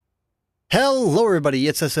Hello, everybody.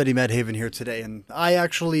 It's SOD Medhaven here today, and I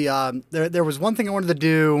actually there was one thing I wanted to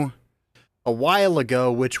do a while ago,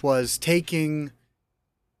 which was taking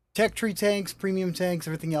tech tree tanks, premium tanks,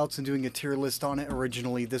 everything else, and doing a tier list on it.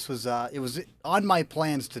 Originally, this was it was on my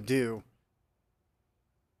plans to do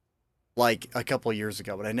like a couple years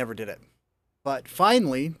ago, but I never did it. But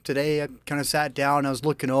finally, today I kind of sat down. I was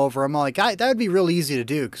looking over. I'm like, that would be real easy to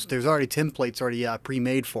do because there's already templates already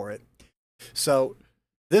pre-made for it. So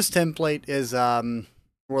this template is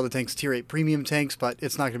World of Tanks Tier 8 premium tanks, but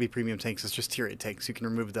it's not going to be premium tanks. It's just Tier 8 tanks. You can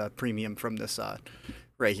remove the premium from this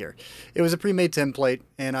right here. It was a pre-made template,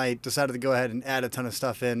 and I decided to go ahead and add a ton of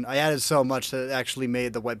stuff in. I added so much that it actually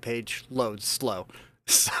made the web page load slow.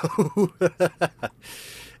 So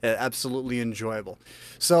absolutely enjoyable.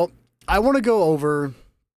 So I want to go over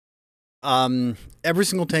every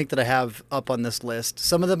single tank that I have up on this list.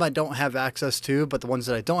 Some of them I don't have access to, but the ones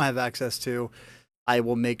that I don't have access to, I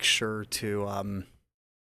will make sure to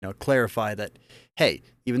clarify that, hey,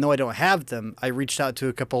 even though I don't have them, I reached out to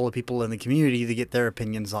a couple of people in the community to get their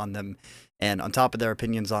opinions on them. And on top of their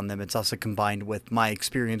opinions on them, it's also combined with my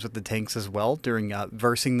experience with the tanks as well during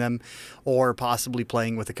versing them or possibly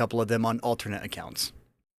playing with a couple of them on alternate accounts.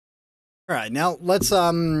 All right, now let's there's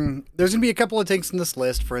going to be a couple of tanks in this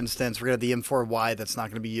list. For instance, we're going to have the M4Y that's not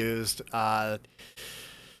going to be used.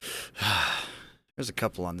 There's a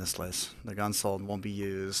couple on this list. The Gunsold won't be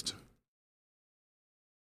used.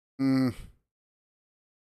 A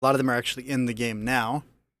lot of them are actually in the game now.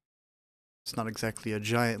 It's not exactly a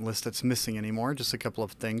giant list that's missing anymore, just a couple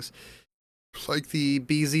of things. Like the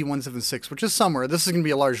BZ176, which is somewhere. This is going to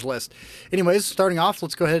be a large list. Anyways, starting off,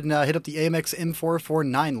 let's go ahead and hit up the AMX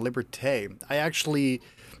M449 Liberté. I actually,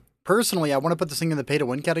 personally, I want to put this thing in the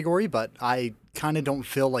pay-to-win category, but I kind of don't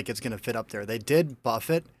feel like it's going to fit up there. They did buff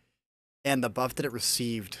it, and the buff that it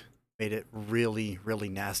received made it really, really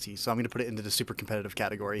nasty. So I'm going to put it into the super competitive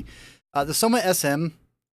category. The Soma SM,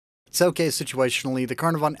 it's okay situationally. The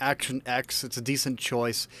Carnivon Action X, it's a decent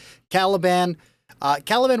choice. Caliban,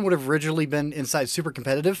 Caliban would have originally been inside super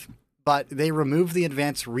competitive, but they removed the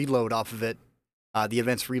advanced reload off of it. The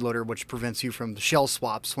advanced reloader, which prevents you from shell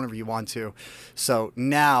swaps whenever you want to. So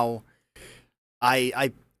now,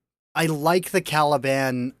 I like the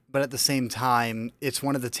Caliban, but at the same time, it's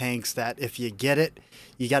one of the tanks that if you get it,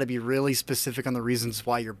 you got to be really specific on the reasons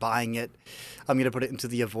why you're buying it. I'm going to put it into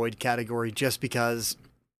the avoid category just because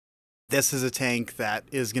this is a tank that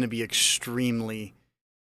is going to be extremely...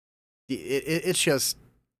 It's just...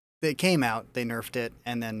 It came out, they nerfed it,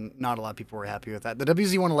 and then not a lot of people were happy with that. The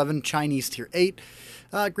WZ-111 Chinese Tier 8,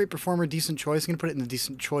 great performer, decent choice. I'm going to put it in the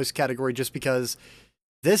decent choice category just because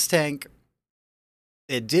this tank...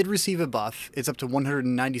 It did receive a buff. It's up to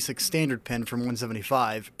 196 standard pin from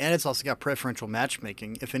 175, and it's also got preferential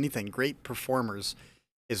matchmaking. If anything, great performers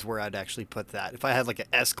is where I'd actually put that. If I had like an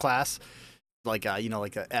S class, like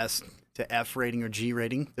like a S to F rating or G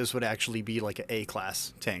rating, this would actually be like an A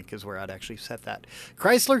class tank is where I'd actually set that.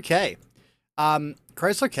 Chrysler K.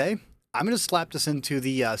 Chrysler K, I'm going to slap this into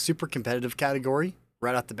the super competitive category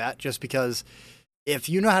right off the bat just because if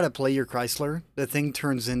you know how to play your Chrysler, the thing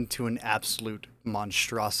turns into an absolute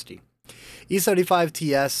monstrosity. E75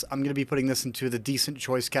 TS, I'm going to be putting this into the decent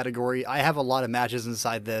choice category. I have a lot of matches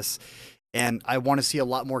inside this, and I want to see a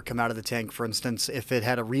lot more come out of the tank. For instance, if it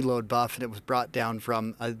had a reload buff and it was brought down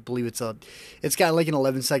from, I believe it's got like an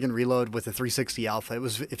 11-second reload with a 360 alpha.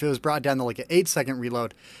 If it was brought down to like an 8-second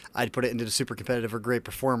reload, I'd put it into the super competitive or great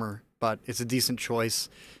performer, but it's a decent choice,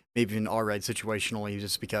 maybe an alright situationally,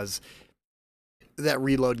 just because that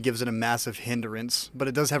reload gives it a massive hindrance, but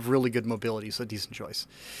it does have really good mobility, so a decent choice.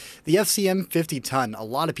 The FCM 50 ton, a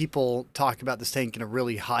lot of people talk about this tank in a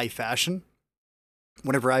really high fashion.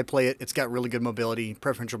 Whenever I play it, it's got really good mobility,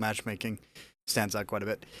 preferential matchmaking, stands out quite a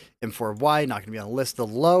bit. M4Y, not going to be on the list. The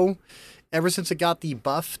low, ever since it got the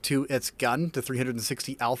buff to its gun, to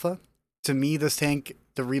 360 alpha, to me, this tank,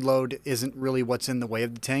 the reload isn't really what's in the way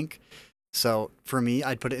of the tank. So for me,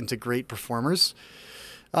 I'd put it into great performers.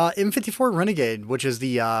 M54 Renegade, which is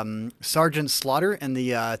the Sergeant Slaughter, and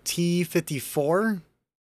the T54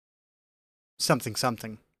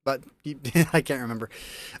 something, but I can't remember.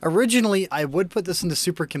 Originally, I would put this into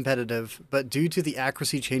super competitive, but due to the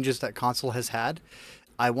accuracy changes that console has had,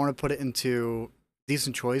 I want to put it into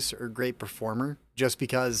decent choice or great performer, just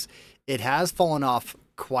because it has fallen off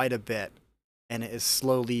quite a bit, and it is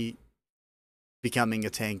slowly becoming a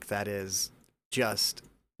tank that is just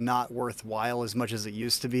not worthwhile as much as it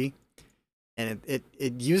used to be. And it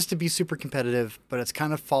used to be super competitive, but it's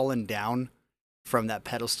kind of fallen down from that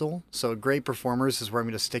pedestal. So great performers is where I'm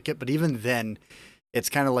going to stick it. But even then, it's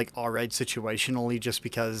kind of like alright situationally just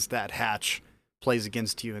because that hatch plays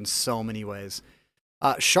against you in so many ways.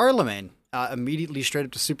 Charlemagne, immediately straight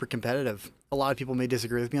up to super competitive. A lot of people may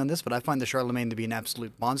disagree with me on this, but I find the Charlemagne to be an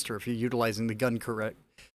absolute monster if you're utilizing the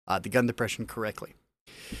gun depression correctly.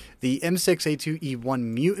 The M6A2E1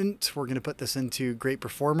 Mutant, we're going to put this into great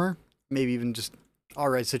performer, maybe even just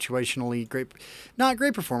alright situationally. Not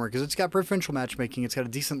great performer because it's got preferential matchmaking, it's got a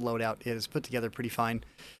decent loadout, it is put together pretty fine.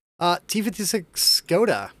 T56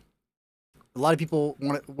 Skoda. A lot of people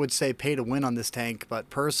would say pay to win on this tank, but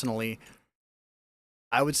personally,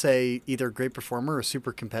 I would say either great performer or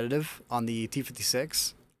super competitive on the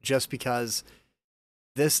T56, just because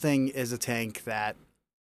this thing is a tank that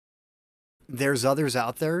there's others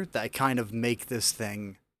out there that kind of make this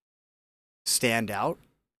thing stand out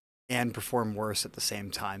and perform worse at the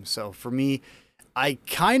same time. So for me, I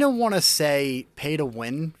kind of want to say pay to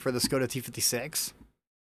win for the Skoda T56.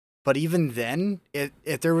 But even then,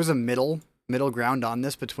 if there was a middle ground on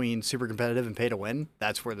this between super competitive and pay to win,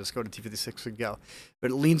 that's where the Skoda T56 would go.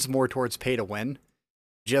 But it leans more towards pay to win,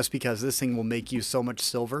 just because this thing will make you so much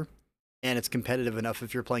silver, and it's competitive enough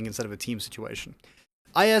if you're playing instead of a team situation.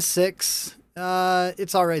 IS6,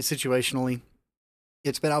 it's alright situationally.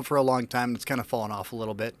 It's been out for a long time. It's kind of fallen off a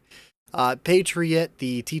little bit. Patriot,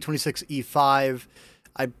 the T26E5,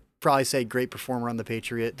 I'd probably say great performer on the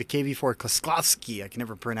Patriot. The KV4 Klaskowski, I can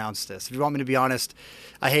never pronounce this. If you want me to be honest,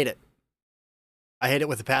 I hate it. I hate it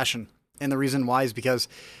with a passion. And the reason why is because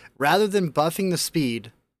rather than buffing the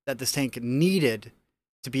speed that this tank needed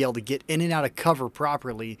to be able to get in and out of cover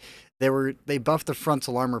properly, they buffed the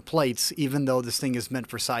frontal armor plates, even though this thing is meant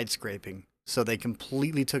for side scraping. So they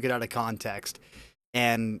completely took it out of context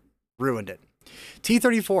and ruined it.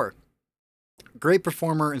 T34. Great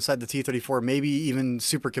performer inside the T34, maybe even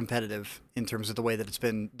super competitive in terms of the way that it's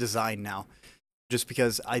been designed now. Just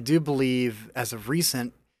because I do believe, as of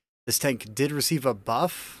recent, this tank did receive a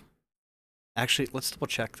buff. Actually, let's double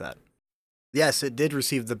check that. Yes, it did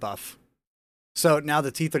receive the buff. So now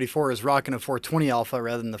the T34 is rocking a 420 alpha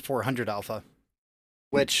rather than the 400 alpha,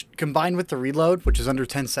 which combined with the reload, which is under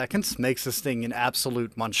 10 seconds, makes this thing an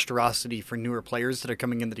absolute monstrosity for newer players that are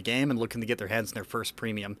coming into the game and looking to get their hands on their first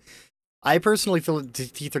premium. I personally feel that the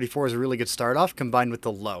T34 is a really good start off combined with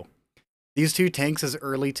the low. These two tanks as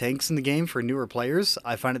early tanks in the game for newer players,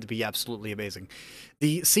 I find it to be absolutely amazing.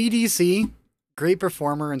 The CDC, great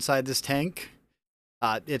performer inside this tank.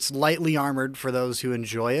 It's lightly armored for those who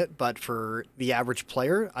enjoy it, but for the average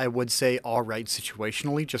player, I would say all right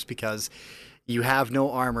situationally, just because you have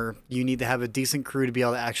no armor. You need to have a decent crew to be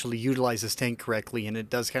able to actually utilize this tank correctly, and it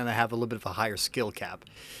does kind of have a little bit of a higher skill cap.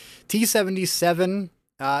 T77,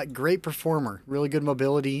 great performer, really good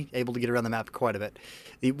mobility, able to get around the map quite a bit.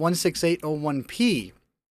 The 16801P,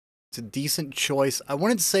 it's a decent choice. I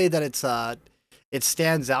wouldn't say that it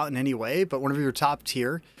stands out in any way, but one of your top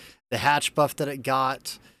tier. The hatch buff that it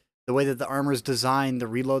got, the way that the armor is designed, the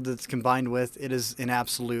reload that it's combined with, it is an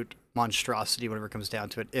absolute monstrosity whenever it comes down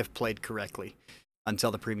to it, if played correctly,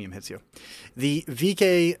 until the premium hits you. The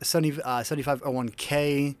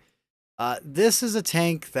VK7501K, this is a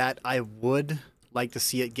tank that I would like to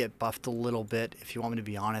see it get buffed a little bit, if you want me to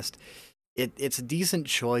be honest. It's a decent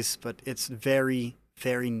choice, but it's very,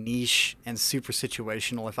 very niche and super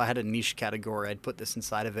situational. If I had a niche category, I'd put this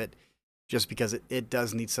inside of it, just because it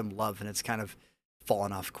does need some love, and it's kind of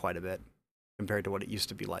fallen off quite a bit compared to what it used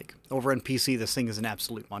to be like. Over on PC, this thing is an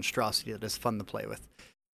absolute monstrosity that is fun to play with.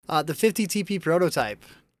 The 50 TP prototype.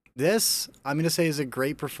 This, I'm going to say, is a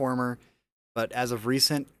great performer, but as of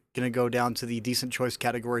recent, going to go down to the decent choice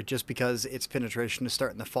category just because its penetration is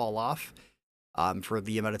starting to fall off for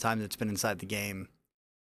the amount of time that's been inside the game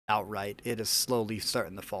outright. It is slowly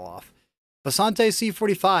starting to fall off. Basante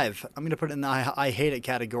C45, I'm going to put it in the I hate it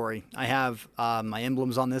category. I have my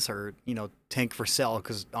emblems on this are, tank for sale,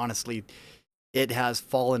 because honestly, it has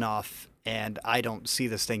fallen off, and I don't see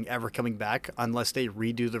this thing ever coming back unless they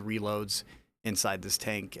redo the reloads inside this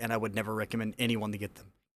tank, and I would never recommend anyone to get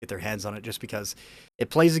their hands on it, just because it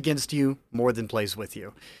plays against you more than plays with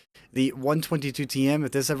you. The 122 TM,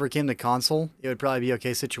 if this ever came to console, it would probably be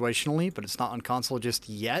okay situationally, but it's not on console just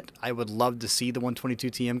yet. I would love to see the 122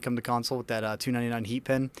 TM come to console with that 299 heat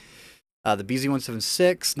pin. The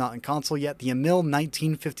BZ176, not on console yet. The Emil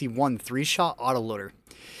 1951 3-shot autoloader.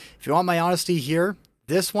 If you want my honesty here,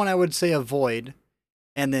 this one I would say avoid,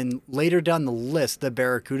 and then later down the list, the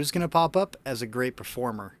Barracuda is going to pop up as a great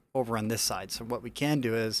performer over on this side. So what we can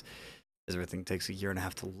do is, as everything takes a year and a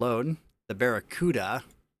half to load, the Barracuda.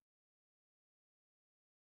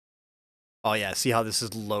 Oh yeah, see how this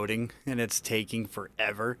is loading and it's taking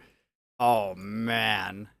forever? Oh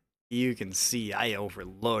man, you can see I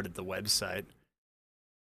overloaded the website.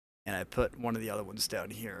 And I put one of the other ones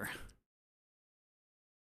down here.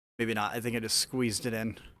 Maybe not. I think I just squeezed it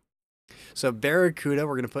in. So Barracuda,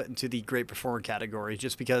 we're going to put into the Great Performer category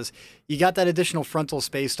just because you got that additional frontal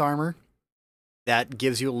spaced armor that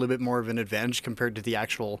gives you a little bit more of an advantage compared to the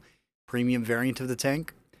actual premium variant of the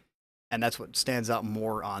tank. And that's what stands out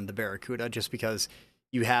more on the Barracuda, just because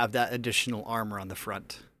you have that additional armor on the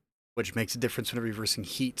front, which makes a difference when reversing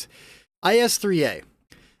heat. IS-3A.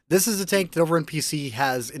 This is a tank that over on PC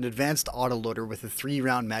has an advanced autoloader with a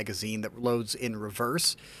 3-round magazine that loads in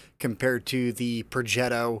reverse compared to the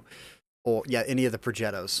Progetto, or any of the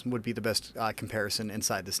Progettos would be the best comparison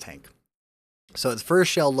inside this tank. So its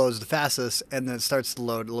first shell loads the fastest, and then it starts to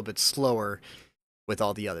load a little bit slower with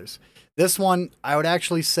all the others. This one, I would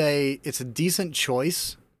actually say it's a decent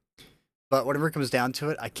choice, but whenever it comes down to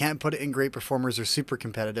it, I can't put it in Great Performers or Super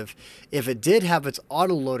Competitive. If it did have its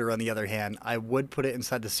autoloader, on the other hand, I would put it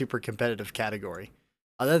inside the Super Competitive category.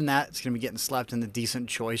 Other than that, it's going to be getting slapped in the decent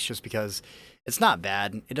choice just because it's not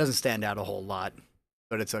bad. It doesn't stand out a whole lot,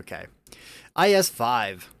 but it's okay.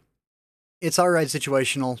 IS-5. It's alright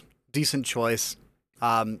situational, decent choice,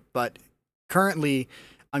 but currently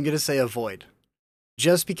I'm going to say avoid.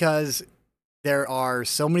 Just because there are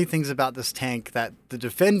so many things about this tank that the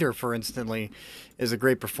Defender, for instance, is a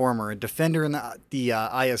great performer. A Defender and the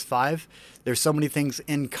IS-5, there's so many things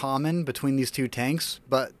in common between these two tanks,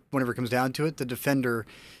 but whenever it comes down to it, the Defender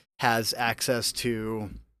has access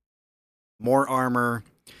to more armor,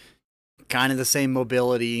 kind of the same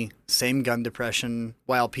mobility, same gun depression,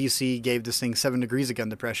 while PC gave this thing 7 degrees of gun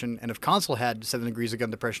depression, and if console had 7 degrees of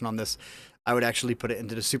gun depression on this, I would actually put it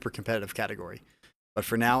into the super competitive category. But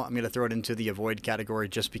for now, I'm going to throw it into the avoid category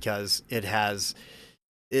just because it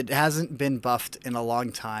hasn't been buffed in a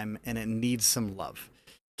long time and it needs some love.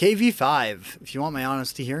 KV5, if you want my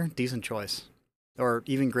honesty here, decent choice. Or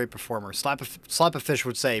even great performer. Slap a Fish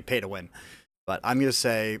would say pay to win. But I'm going to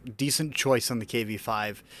say decent choice on the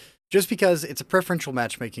KV5 just because it's a preferential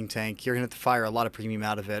matchmaking tank. You're going to have to fire a lot of premium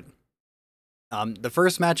out of it. The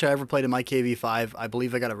first match I ever played in my KV5, I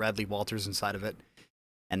believe I got a Radley Walters inside of it.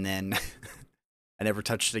 And then I never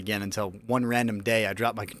touched it again until one random day I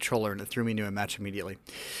dropped my controller and it threw me into a match immediately.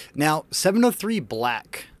 Now, 703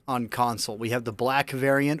 Black on console. We have the Black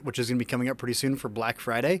variant, which is going to be coming up pretty soon for Black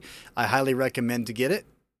Friday. I highly recommend to get it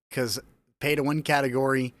because pay to win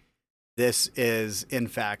category, this is, in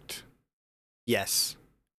fact, yes,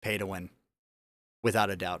 pay to win,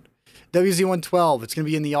 without a doubt. WZ-112, it's going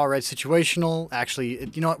to be in the alright situational.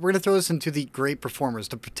 Actually, you know what? We're going to throw this into the great performers.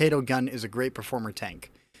 The Potato Gun is a great performer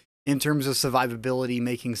tank. In terms of survivability,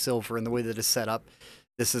 making silver, and the way that it's set up,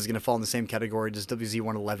 this is going to fall in the same category as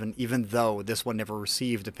WZ-111, even though this one never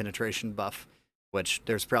received a penetration buff, which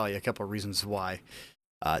there's probably a couple of reasons why.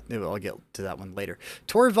 I'll get to that one later.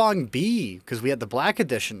 Torvong B, because we had the Black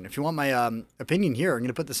Edition. If you want my opinion here, I'm going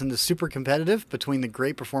to put this into super competitive. Between the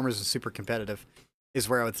great performers and super competitive is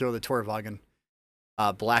where I would throw the Torvagen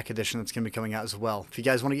Black Edition that's going to be coming out as well. If you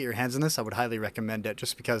guys want to get your hands on this, I would highly recommend it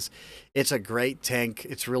just because it's a great tank.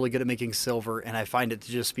 It's really good at making silver, and I find it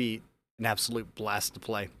to just be an absolute blast to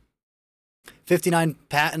play. 59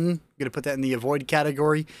 Patton, I'm going to put that in the avoid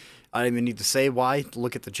category. I don't even need to say why.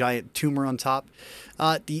 Look at the giant tumor on top.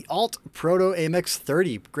 The Alt Proto AMX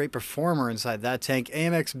 30, great performer inside that tank.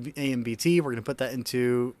 AMX AMBT, we're going to put that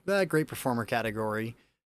into the great performer category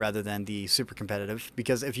rather than the super competitive,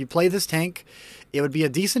 because if you play this tank, it would be a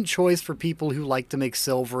decent choice for people who like to make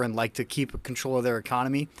silver and like to keep control of their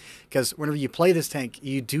economy, because whenever you play this tank,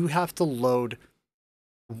 you do have to load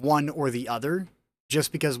one or the other,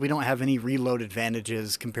 just because we don't have any reload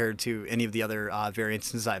advantages compared to any of the other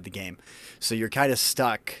variants inside the game. So you're kind of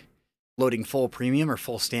stuck loading full premium or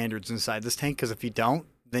full standards inside this tank, because if you don't,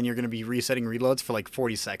 then you're going to be resetting reloads for like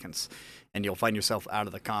 40 seconds, and you'll find yourself out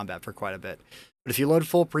of the combat for quite a bit. But if you load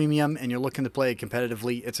full premium and you're looking to play it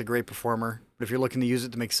competitively, it's a great performer. But if you're looking to use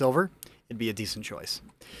it to make silver, it'd be a decent choice.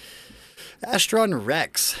 Astron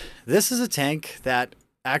Rex. This is a tank that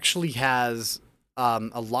actually has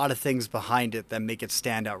a lot of things behind it that make it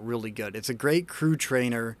stand out really good. It's a great crew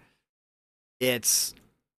trainer. It's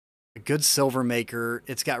a good silver maker.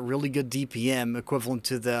 It's got really good DPM, equivalent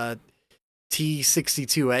to the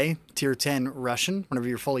T62A, tier 10 Russian, whenever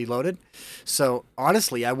you're fully loaded. So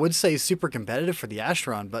honestly, I would say super competitive for the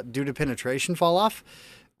Astron, but due to penetration fall off,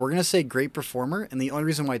 we're going to say great performer. And the only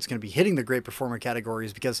reason why it's going to be hitting the great performer category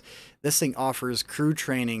is because this thing offers crew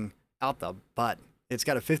training out the butt. It's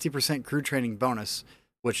got a 50% crew training bonus,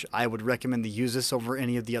 which I would recommend to use this over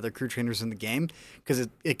any of the other crew trainers in the game, because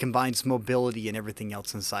it combines mobility and everything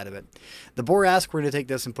else inside of it. The Borask, we're going to take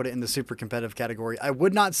this and put it in the super competitive category. I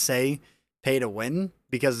would not say pay to win,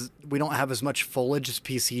 because we don't have as much foliage as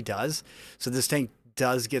PC does. So this tank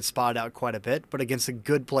does get spotted out quite a bit, but against a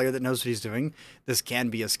good player that knows what he's doing, this can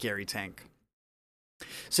be a scary tank.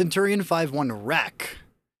 Centurion 5-1 Rack.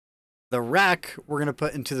 The Rack we're going to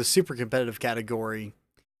put into the super competitive category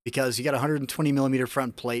because you got 120 millimeter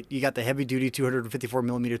front plate, you got the heavy duty 254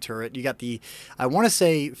 millimeter turret, you got the, I want to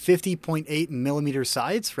say 50.8 millimeter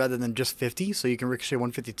sides rather than just 50, so you can ricochet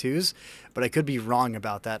 152s, but I could be wrong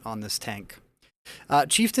about that on this tank.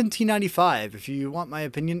 Chieftain T95, if you want my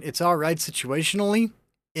opinion, it's alright situationally,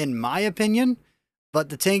 in my opinion, but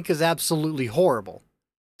the tank is absolutely horrible.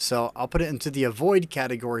 So I'll put it into the avoid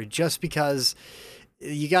category just because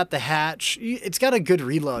you got the hatch. It's got a good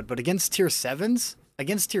reload, but against tier 7s,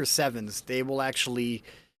 they will actually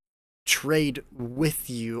trade with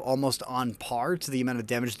you almost on par to the amount of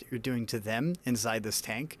damage that you're doing to them inside this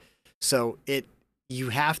tank. So you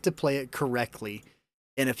have to play it correctly.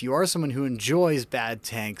 And if you are someone who enjoys bad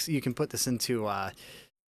tanks, you can put this into,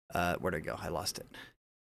 where'd it go? I lost it.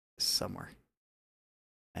 Somewhere.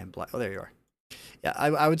 I am black. Oh, there you are. Yeah,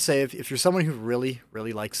 I would say if you're someone who really,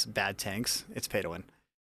 really likes bad tanks, it's pay to win.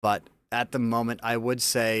 But at the moment, I would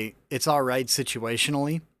say it's all right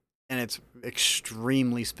situationally, and it's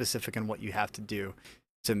extremely specific in what you have to do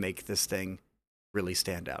to make this thing really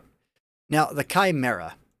stand out. Now, the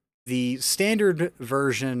Chimera, the standard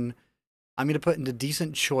version, I'm going to put into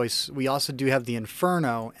decent choice. We also do have the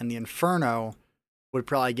Inferno, and the Inferno would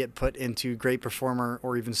probably get put into great performer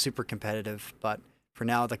or even super competitive. But for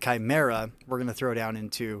now, the Chimera, we're going to throw down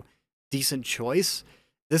into decent choice.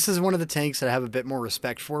 This is one of the tanks that I have a bit more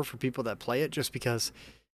respect for people that play it, just because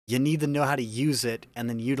you need to know how to use it and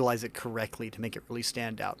then utilize it correctly to make it really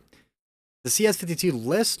stand out. The CS52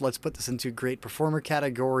 list, let's put this into great performer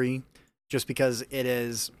category, just because it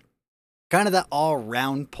is kind of that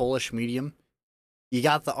all-round Polish medium. You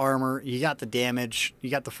got the armor, you got the damage, you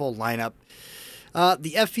got the full lineup.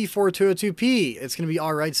 The FV4202P, it's going to be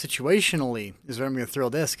alright situationally, is where I'm going to throw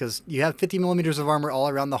this, because you have 50 millimeters of armor all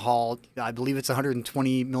around the hull. I believe it's a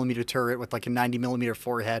 120 millimeter turret with like a 90 millimeter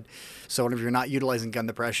forehead. So whenever you're not utilizing gun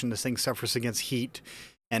depression, this thing suffers against heat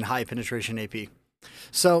and high penetration AP.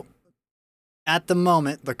 So at the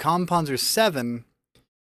moment, the Kampfpanzer 7,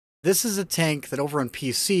 this is a tank that over on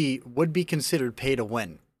PC would be considered pay to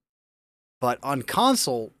win. But on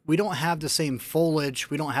console, we don't have the same foliage,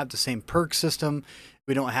 we don't have the same perk system,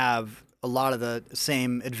 we don't have a lot of the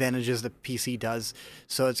same advantages that PC does,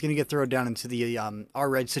 so it's going to get thrown down into the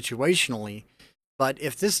R-Red situationally. But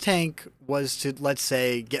if this tank was to, let's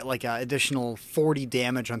say, get like an additional 40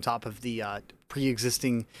 damage on top of the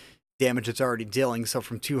pre-existing damage it's already dealing, so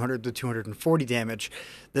from 200 to 240 damage,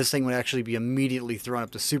 this thing would actually be immediately thrown up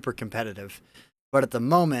to super competitive. But at the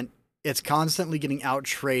moment, it's constantly getting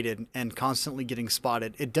out-traded and constantly getting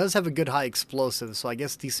spotted. It does have a good high explosive, so I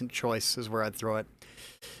guess decent choice is where I'd throw it.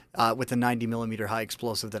 With the 90 millimeter high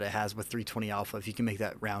explosive that it has with 320 alpha, if you can make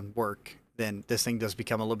that round work, then this thing does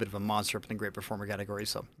become a little bit of a monster up in the great performer category.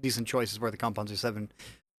 So decent choice is where the Kampfpanzer 7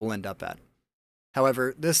 will end up at.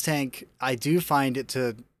 However, this tank, I do find it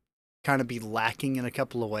to kind of be lacking in a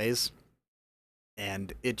couple of ways,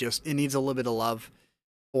 and it needs a little bit of love.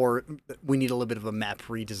 Or we need a little bit of a map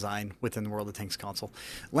redesign within the World of Tanks console.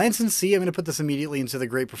 Lance and C, I'm going to put this immediately into the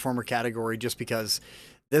great performer category, just because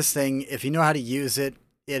this thing, if you know how to use it,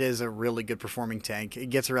 it is a really good performing tank.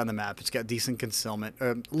 It gets around the map. It's got decent concealment,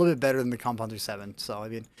 a little bit better than the Kampfpanzer 7. So, I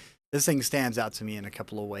mean, this thing stands out to me in a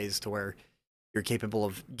couple of ways to where you're capable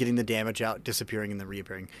of getting the damage out, disappearing, and then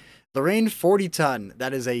reappearing. Lorraine 40 ton,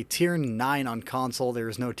 that is a tier 9 on console. There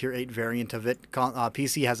is no tier 8 variant of it.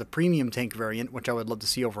 PC has a premium tank variant, which I would love to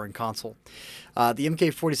see over in console. The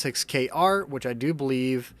MK46KR, which I do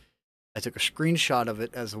believe I took a screenshot of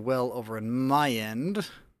it as well over in my end.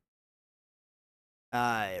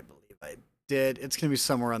 I believe I did. It's going to be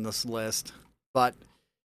somewhere on this list. But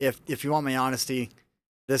if you want my honesty,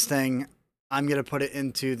 this thing, I'm going to put it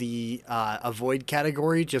into the avoid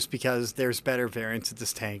category, just because there's better variants of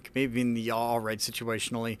this tank. Maybe in the all-right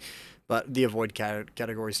situationally, but the avoid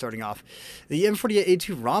category starting off. The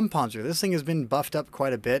M48A2 Rompanzer, this thing has been buffed up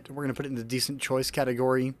quite a bit. We're going to put it in the decent choice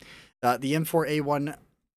category. The M4A1,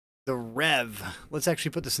 the Rev, let's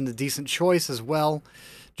actually put this in the decent choice as well,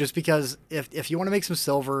 just because if you want to make some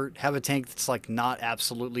silver, have a tank that's like not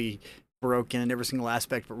absolutely broken in every single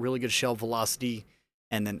aspect, but really good shell velocity,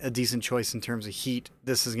 and then a decent choice in terms of heat,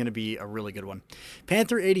 this is going to be a really good one.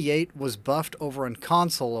 Panther 88 was buffed over on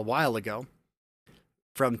console a while ago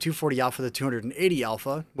from 240 alpha to 280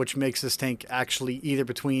 alpha, which makes this tank actually either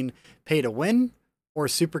between pay to win or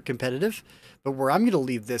super competitive. But where I'm going to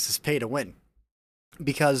leave this is pay to win,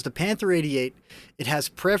 because the Panther 88, it has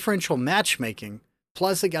preferential matchmaking,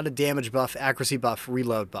 plus it got a damage buff, accuracy buff,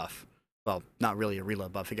 reload buff. Well, not really a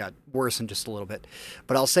reload buff. It got worse in just a little bit.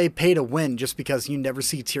 But I'll say pay to win just because you never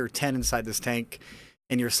see tier 10 inside this tank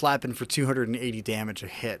and you're slapping for 280 damage a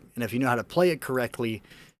hit. And if you know how to play it correctly,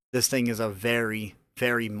 this thing is a very,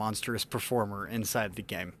 very monstrous performer inside the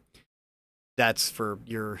game. That's for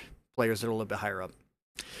your players that are a little bit higher up.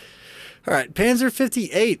 All right, Panzer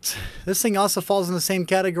 58. This thing also falls in the same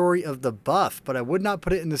category of the buff, but I would not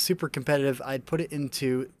put it in the super competitive. I'd put it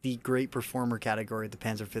into the great performer category, the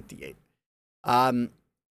Panzer 58.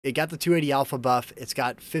 It got the 280 alpha buff. It's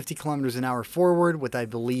got 50 kilometers an hour forward with, I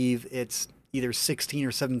believe, it's either 16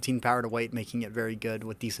 or 17 power to weight, making it very good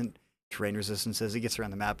with decent terrain resistances. It gets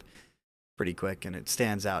around the map pretty quick, and it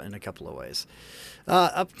stands out in a couple of ways.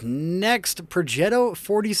 Up next, Progetto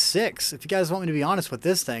 46. If you guys want me to be honest with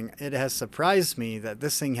this thing, it has surprised me that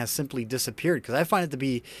this thing has simply disappeared, because I find it to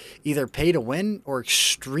be either pay to win or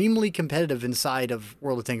extremely competitive inside of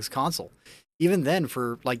World of Tanks console. Even then,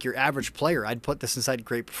 for like your average player, I'd put this inside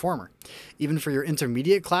Great Performer. Even for your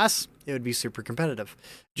intermediate class, it would be super competitive.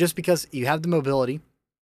 Just because you have the mobility,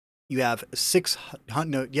 you have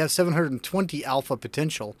 720 alpha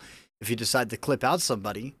potential if you decide to clip out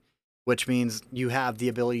somebody, which means you have the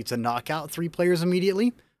ability to knock out 3 players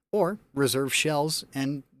immediately, or reserve shells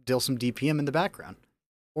and deal some DPM in the background,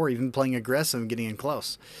 or even playing aggressive and getting in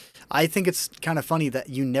close. I think it's kind of funny that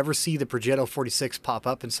you never see the Progetto 46 pop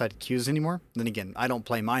up inside queues anymore. Then again, I don't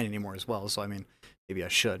play mine anymore as well, so I mean, maybe I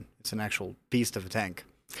should. It's an actual beast of a tank.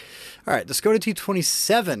 All right, the Skoda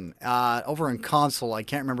T27 over on console. I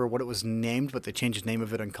can't remember what it was named, but they changed the name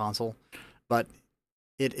of it on console. But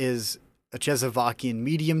it is a Czechoslovakian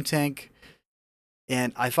medium tank,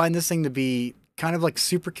 and I find this thing to be kind of like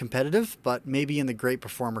super competitive, but maybe in the great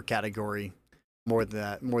performer category more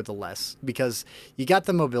the less, because you got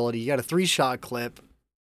the mobility, you got a 3-shot clip,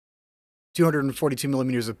 242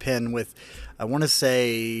 millimeters of pin with, I want to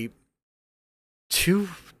say,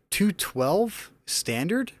 212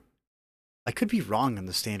 standard. I could be wrong on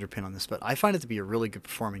the standard pin on this, but I find it to be a really good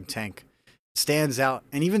performing tank. Stands out,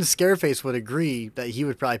 and even Scareface would agree that he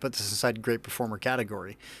would probably put this inside great performer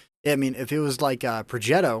category. I mean, if it was like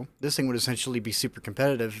Progetto, this thing would essentially be super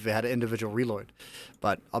competitive if it had an individual reload.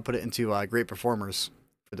 But I'll put it into great performers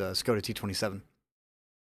for the Skoda T27.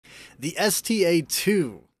 The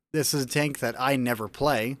STA-2. This is a tank that I never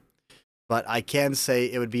play, but I can say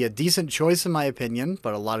it would be a decent choice in my opinion,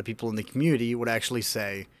 but a lot of people in the community would actually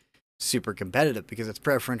say super competitive because it's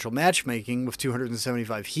preferential matchmaking with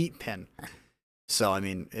 275 heat pin. So, I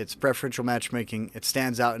mean, it's preferential matchmaking. It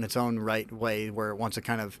stands out in its own right way where it wants to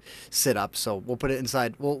kind of sit up. So we'll put it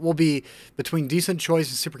inside. We'll be between decent choice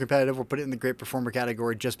and super competitive. We'll put it in the great performer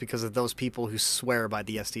category just because of those people who swear by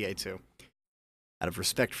the STA-2. Out of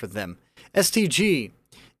respect for them. STG.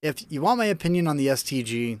 If you want my opinion on the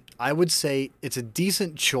STG, I would say it's a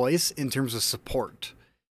decent choice in terms of support.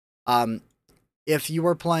 If you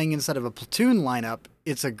are playing instead of a platoon lineup,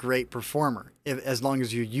 it's a great performer, as long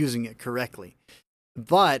as you're using it correctly.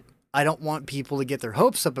 But I don't want people to get their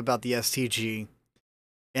hopes up about the STG,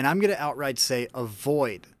 and I'm going to outright say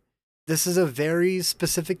avoid. This is a very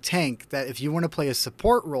specific tank that if you want to play a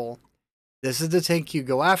support role, this is the tank you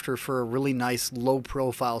go after for a really nice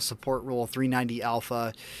low-profile support role, 390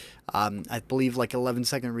 alpha, I believe like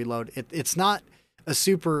 11-second reload. It's not a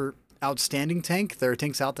super outstanding tank. There are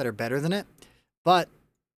tanks out that are better than it, but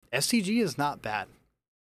STG is not bad.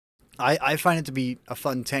 I find it to be a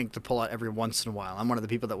fun tank to pull out every once in a while. I'm one of the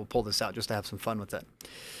people that will pull this out just to have some fun with it.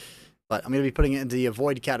 But I'm going to be putting it into the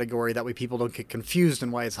avoid category. That way people don't get confused on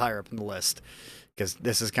why it's higher up in the list. Because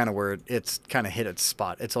this is kind of where it's kind of hit its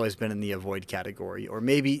spot. It's always been in the avoid category. Or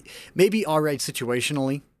maybe alright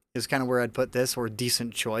situationally is kind of where I'd put this, or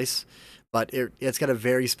decent choice. But it's got a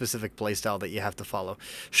very specific playstyle that you have to follow.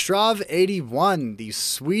 Strav 81, the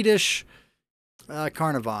Swedish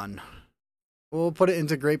Carnivon. We'll put it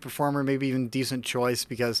into great performer, maybe even decent choice,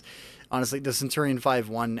 because honestly, the Centurion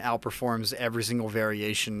 5-1 outperforms every single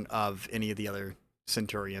variation of any of the other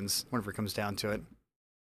Centurions, whenever it comes down to it.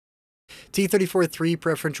 T-34-3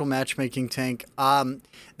 preferential matchmaking tank.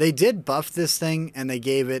 They did buff this thing, and they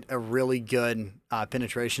gave it a really good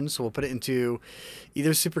penetration, so we'll put it into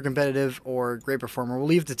either super competitive or great performer. We'll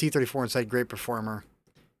leave the T-34 inside great performer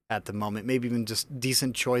at the moment, maybe even just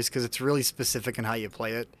decent choice, because it's really specific in how you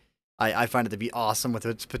play it. I find it to be awesome with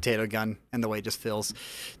its potato gun and the way it just feels.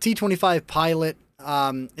 T-25 Pilot,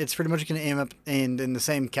 it's pretty much going to aim up in the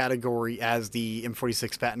same category as the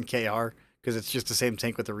M46 Patton KR, because it's just the same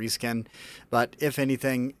tank with the reskin. But if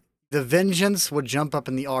anything, the Vengeance would jump up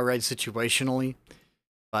in the alright situationally,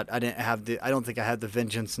 but I don't think I had the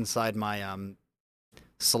Vengeance inside my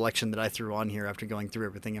selection that I threw on here after going through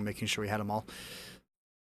everything and making sure we had them all.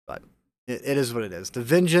 But It is what it is. The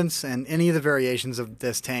Vengeance and any of the variations of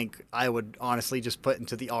this tank, I would honestly just put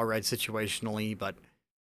into the alright situationally, but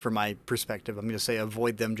from my perspective, I'm going to say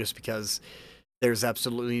avoid them just because there's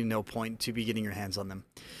absolutely no point to be getting your hands on them.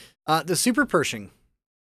 The Super Pershing,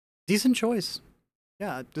 decent choice.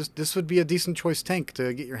 Yeah, this would be a decent choice tank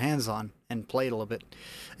to get your hands on and play it a little bit.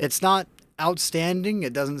 It's not outstanding.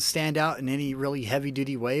 It doesn't stand out in any really heavy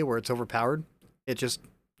duty way where it's overpowered. It's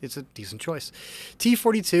a decent choice.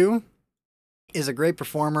 T-42 is a great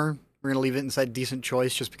performer. We're going to leave it inside decent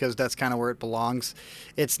choice just because that's kind of where it belongs.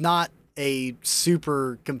 It's not a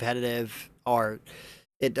super competitive, or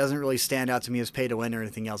it doesn't really stand out to me as pay to win or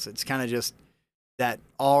anything else. It's kind of just that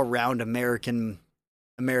all-round American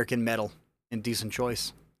metal and decent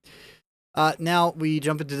choice. Now we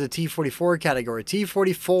jump into the T-44 category.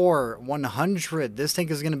 T-44 100. This tank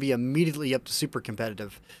is going to be immediately up to super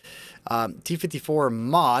competitive. T-54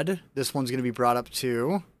 mod. This one's going to be brought up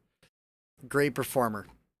to great performer.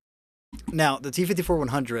 Now, the T-54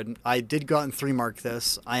 100, I did go out and 3-mark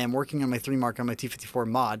this. I am working on my 3-mark on my T-54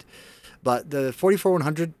 mod. But the 44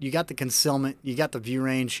 100, you got the concealment, you got the view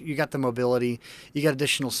range, you got the mobility, you got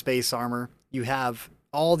additional space armor. You have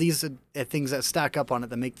all these things that stack up on it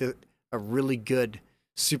that make a really good,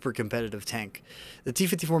 super competitive tank. The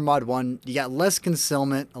T-54 mod 1, you got less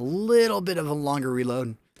concealment, a little bit of a longer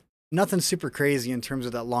reload. Nothing super crazy in terms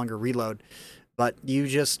of that longer reload. But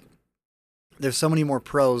there's so many more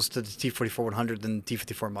pros to the T-44 100 than the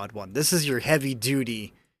T-54 mod 1. This is your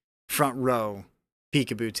heavy-duty front row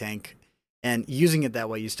peekaboo tank. And using it that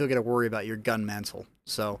way, you still got to worry about your gun mantle.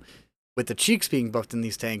 So, with the cheeks being buffed in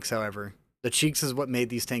these tanks, however, the cheeks is what made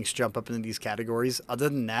these tanks jump up into these categories. Other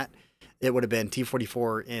than that, it would have been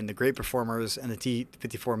T-44 in the great performers and the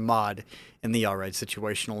T-54 mod in the alright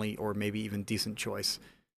situationally, or maybe even decent choice.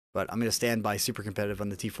 But I'm going to stand by super competitive on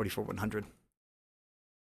the T-44 100.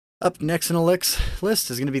 Up next in the list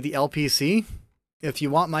is going to be the LPC. If you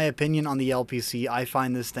want my opinion on the LPC, I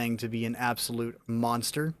find this thing to be an absolute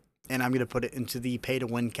monster. And I'm going to put it into the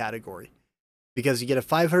pay-to-win category. Because you get a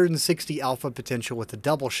 560 alpha potential with a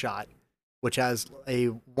double shot, which has a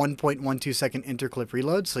 1.12 second interclip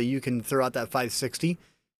reload, so you can throw out that 560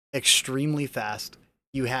 extremely fast.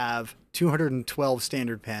 You have 212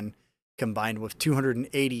 standard pen combined with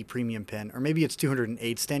 280 premium pen, or maybe it's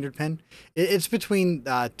 208 standard pen. It's between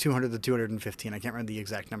 200 to 215. I can't remember the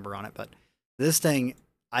exact number on it, but this thing,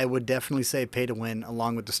 I would definitely say pay-to-win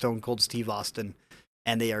along with the Stone Cold Steve Austin.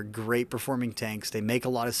 And they are great performing tanks. They make a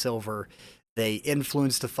lot of silver. They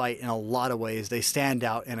influence the fight in a lot of ways. They stand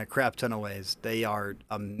out in a crap ton of ways. They are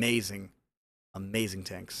amazing, amazing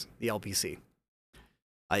tanks. The LPC.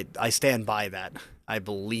 I stand by that. I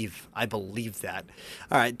believe that.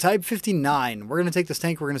 All right, Type 59. We're going to take this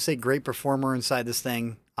tank. We're going to say great performer inside this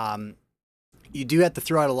thing. You do have to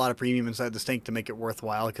throw out a lot of premium inside this tank to make it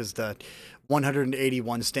worthwhile, because the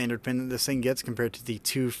 181 standard pin that this thing gets compared to the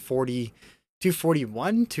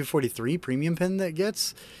 241, 243 premium pin that it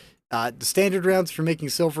gets. The standard rounds, for making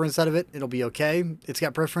silver inside of it, it'll be okay. It's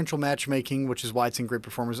got preferential matchmaking, which is why it's in great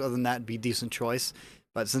performers. Other than that, it'd be a decent choice.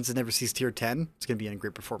 But since it never sees tier 10, it's going to be in a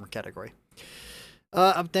great performer category.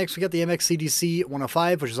 Up next, we got the MXCDC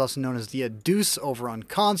 105, which is also known as the Deuce over on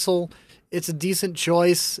console. It's a decent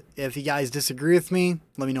choice. If you guys disagree with me,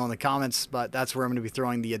 let me know in the comments. But that's where I'm going to be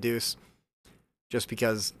throwing the Deuce, just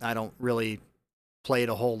because I don't really play it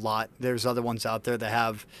a whole lot. There's other ones out there that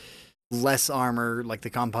have less armor, like the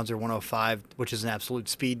Companzer 105, which is an absolute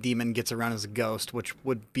speed demon, gets around as a ghost, which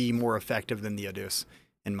would be more effective than the Odus,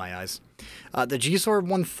 in my eyes. The G-Sword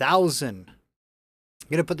 1000. I'm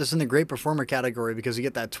going to put this in the great performer category because you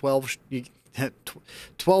get that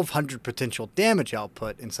 1200 potential damage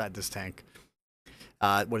output inside this tank.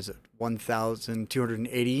 What is it?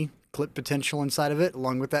 1280 clip potential inside of it.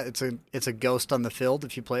 Along with that, it's a ghost on the field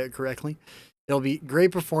if you play it correctly. It'll be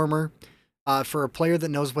great performer. For a player that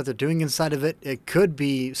knows what they're doing inside of it, it could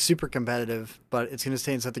be super competitive, but it's going to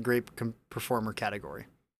stay inside the great performer category.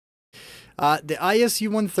 The ISU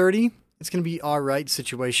 130, it's going to be alright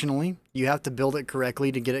situationally. You have to build it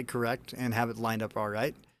correctly to get it correct and have it lined up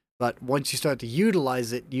alright. But once you start to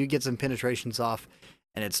utilize it, you get some penetrations off,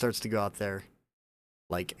 and it starts to go out there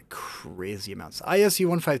like crazy amounts. ISU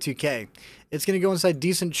 152K, it's going to go inside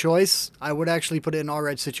decent choice. I would actually put it in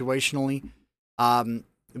alright situationally.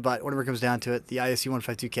 But whenever it comes down to it, the ISU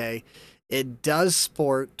 152K, it does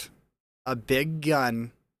sport a big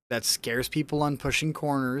gun that scares people on pushing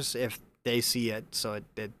corners if they see it. So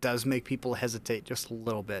it does make people hesitate just a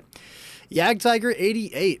little bit. Jagdtiger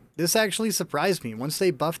 88. This actually surprised me. Once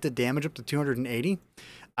they buffed the damage up to 280,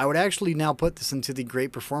 I would actually now put this into the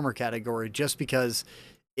great performer category, just because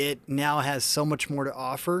it now has so much more to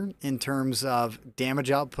offer in terms of damage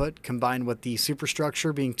output combined with the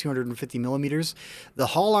superstructure being 250 millimeters. The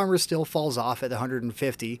hull armor still falls off at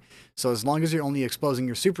 150. So as long as you're only exposing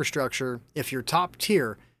your superstructure, if you're top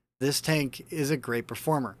tier, this tank is a great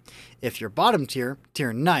performer. If you're bottom tier,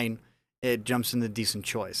 tier 9, it jumps into decent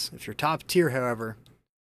choice. If you're top tier, however,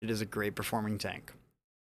 it is a great performing tank.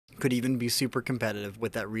 Could even be super competitive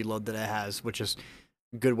with that reload that it has, which is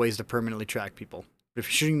good ways to permanently track people. But if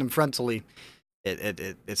you're shooting them frontally,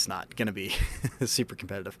 it's not going to be super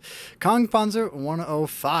competitive. Kampfpanzer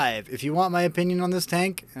 105. If you want my opinion on this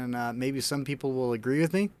tank, and maybe some people will agree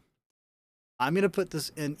with me, I'm going to put this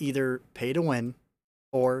in either pay to win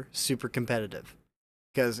or super competitive.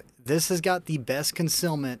 Because this has got the best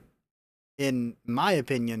concealment, in my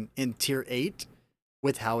opinion, in tier 8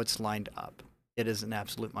 with how it's lined up. It is an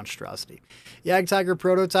absolute monstrosity. Jagdtiger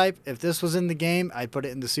prototype, if this was in the game, I'd put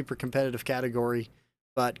it in the super competitive category.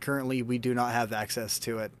 But currently, we do not have access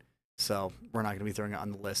to it, so we're not going to be throwing it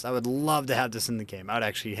on the list. I would love to have this in the game. I would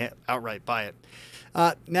actually outright buy it.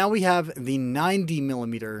 Now we have the 90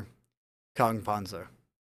 millimeter Kampfpanzer.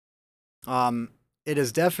 It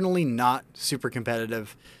is definitely not super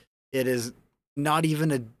competitive. It is not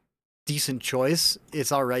even a decent choice.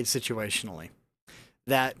 It's all right situationally.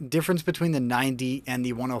 That difference between the 90 and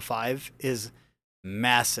the 105 is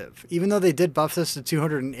massive. Even though they did buff this to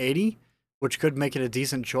 280, which could make it a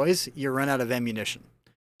decent choice, you run out of ammunition.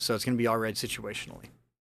 So it's going to be all right situationally.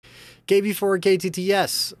 KB4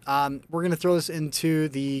 KTTS. We're going to throw this into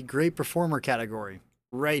the great performer category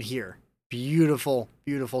right here. Beautiful,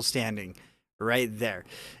 beautiful standing right there.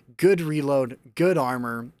 Good reload, good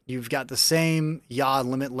armor. You've got the same yaw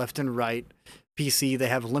limit left and right. PC, they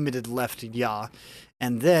have limited left yaw.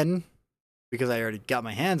 And then, because I already got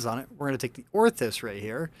my hands on it, we're going to take the Orthus right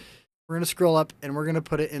here. We're going to scroll up and we're going to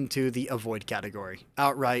put it into the avoid category.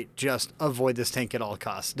 Outright, just avoid this tank at all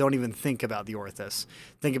costs. Don't even think about the Orthus.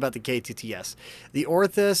 Think about the KTTS. The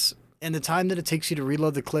Orthus, and the time that it takes you to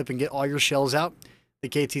reload the clip and get all your shells out, the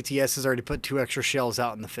KTTS has already put 2 extra shells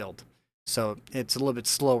out in the field. So it's a little bit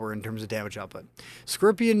slower in terms of damage output.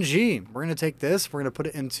 Scorpion G, we're going to take this. We're going to put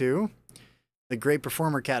it into the great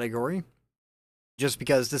performer category. Just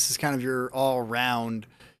because this is kind of your all-round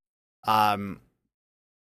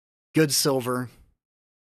good silver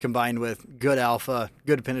combined with good alpha,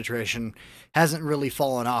 good penetration. Hasn't really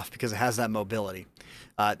fallen off because it has that mobility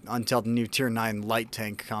until the new tier 9 light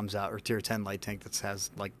tank comes out, or tier 10 light tank that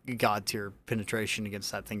has like god tier penetration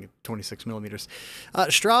against that thing at 26 millimeters.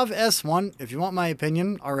 Strav S1, if you want my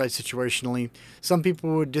opinion, all right situationally. Some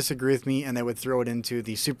people would disagree with me and they would throw it into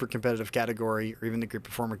the super competitive category or even the great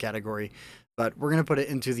performer category. But we're going to put it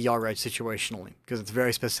into the all right situationally because it's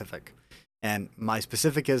very specific. And my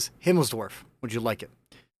specific is Himmelsdorf. Would you like it?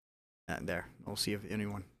 There. We'll see if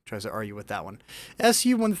anyone tries to argue with that one.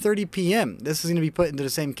 SU-130PM. This is going to be put into the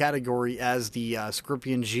same category as the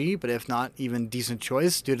Scorpion G, but if not, even decent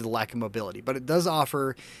choice due to the lack of mobility. But it does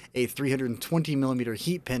offer a 320 millimeter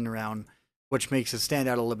heat pin round, which makes it stand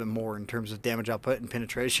out a little bit more in terms of damage output and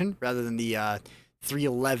penetration, rather than the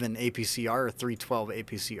 311 APCR or 312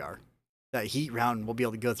 APCR. That heat round will be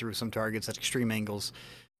able to go through some targets at extreme angles,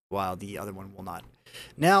 while the other one will not.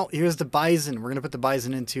 Now, here's the Bison. We're going to put the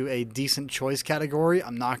Bison into a decent choice category.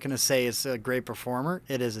 I'm not going to say it's a great performer.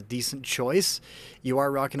 It is a decent choice. You are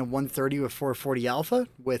rocking a 130 with 440 alpha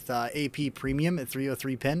with AP premium at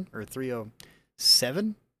 303 pin, or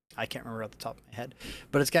 307. I can't remember off the top of my head.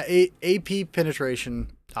 But it's got AP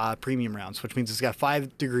penetration premium rounds, which means it's got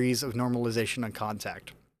 5 degrees of normalization on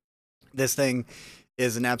contact. This thing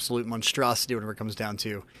is an absolute monstrosity whenever it comes down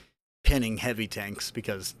to pinning heavy tanks,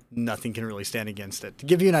 because nothing can really stand against it. To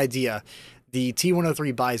give you an idea, the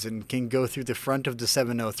T-103 Bison can go through the front of the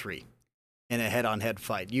 703 in a head-on-head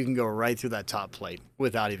fight. You can go right through that top plate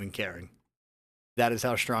without even caring. That is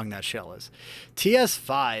how strong that shell is.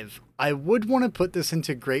 TS5, I would want to put this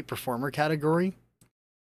into great performer category,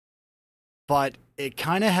 but it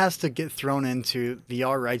kind of has to get thrown into the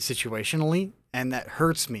alright situationally, and that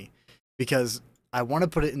hurts me because I want to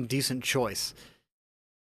put it in decent choice.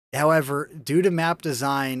 However, due to map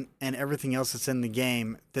design and everything else that's in the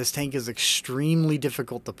game, this tank is extremely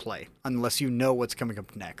difficult to play unless you know what's coming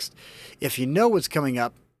up next. If you know what's coming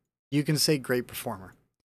up, you can say great performer.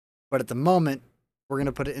 But at the moment, we're going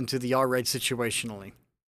to put it into the alright situationally,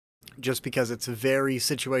 just because it's very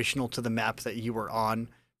situational to the map that you were on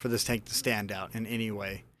for this tank to stand out in any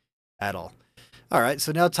way at all. Alright,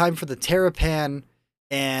 so now time for the Terrapan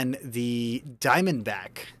and the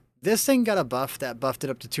Diamondback. This thing got a buff that buffed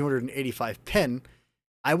it up to 285 pin.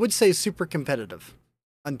 I would say super competitive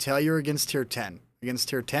until you're against tier 10. Against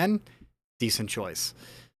tier 10, decent choice.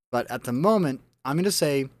 But at the moment, I'm going to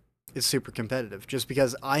say it's super competitive just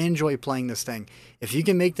because I enjoy playing this thing. If you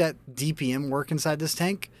can make that DPM work inside this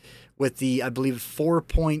tank with the, I believe,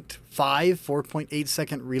 4.8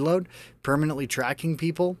 second reload, permanently tracking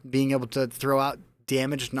people, being able to throw out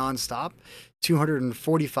damage nonstop,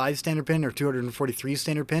 245 standard pin or 243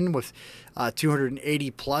 standard pin with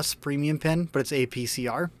 280 plus premium pin, but it's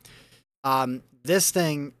APCR. This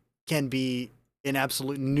thing can be an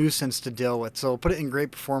absolute nuisance to deal with. So put it in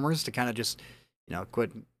great performers to kind of just,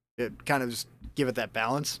 kind of just give it that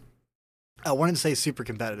balance. I wouldn't say super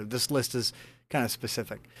competitive. This list is kind of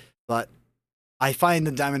specific, but I find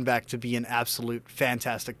the Diamondback to be an absolute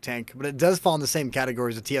fantastic tank, but it does fall in the same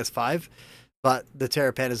category as a TS5, but the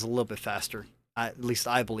Terrapan is a little bit faster. At least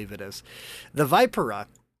I believe it is. The Vipera,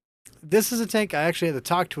 this is a tank I actually had to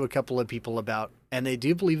talk to a couple of people about, and they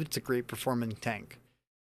do believe it's a great performing tank.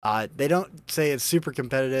 They don't say it's super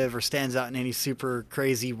competitive or stands out in any super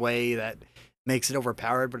crazy way that makes it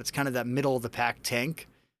overpowered, but it's kind of that middle of the pack tank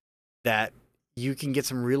that you can get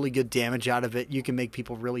some really good damage out of it. You can make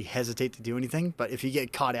people really hesitate to do anything, but if you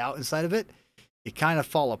get caught out inside of it, you kind of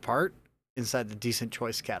fall apart inside the decent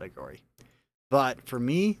choice category. But for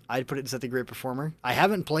me, I'd put it inside the great performer. I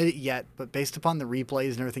haven't played it yet, but based upon the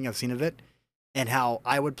replays and everything I've seen of it and how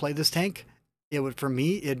I would play this tank, for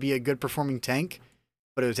me, it'd be a good performing tank,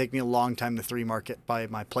 but it would take me a long time to 3-mark it by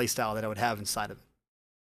my playstyle that I would have inside of it.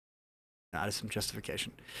 That is some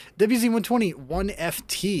justification. WZ-120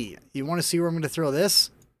 1FT. You want to see where I'm going to throw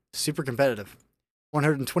this? Super competitive.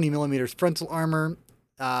 120 millimeters frontal armor,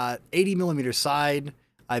 80 millimeter side.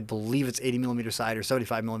 I believe it's 80 millimeter side or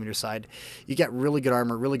 75 millimeter side. You get really good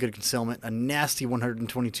armor, really good concealment, a nasty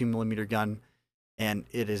 122 millimeter gun, and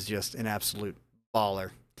it is just an absolute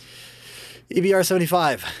baller. EBR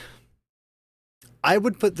 75. I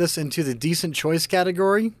would put this into the decent choice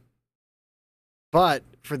category, but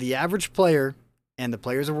for the average player and the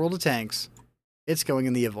players of World of Tanks, it's going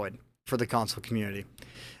in the avoid for the console community.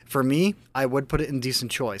 For me, I would put it in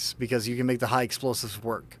decent choice because you can make the high explosives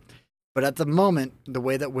work. But at the moment, the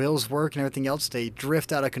way that whales work and everything else, they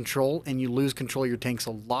drift out of control and you lose control of your tanks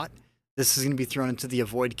a lot. This is going to be thrown into the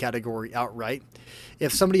avoid category outright.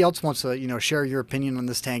 If somebody else wants to, share your opinion on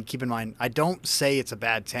this tank, keep in mind, I don't say it's a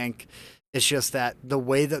bad tank. It's just that the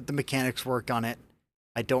way that the mechanics work on it,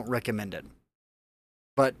 I don't recommend it.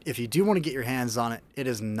 But if you do want to get your hands on it, it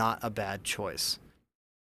is not a bad choice.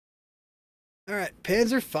 All right,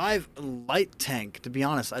 Panzer V light tank. To be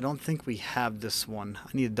honest, I don't think we have this one. I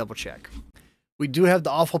need to double check. We do have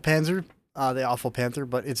the Awful Panther,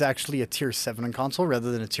 but it's actually a tier 7 on console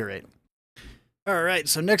rather than a tier 8. All right,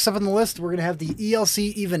 so next up on the list, we're going to have the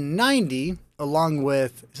ELC Even 90 along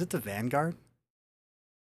with, is it the Vanguard?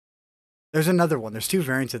 There's another one. There's 2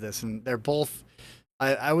 variants of this, and they're both,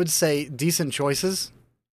 I would say, decent choices.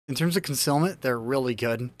 In terms of concealment, they're really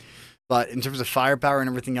good. But in terms of firepower and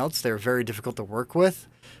everything else, they're very difficult to work with.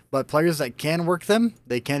 But players that can work them,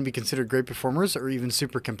 they can be considered great performers or even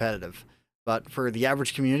super competitive. But for the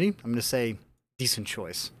average community, I'm going to say decent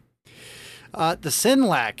choice. The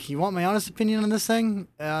Sinlac, you want my honest opinion on this thing?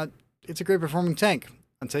 It's a great performing tank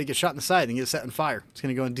until you get shot in the side and get set on fire. It's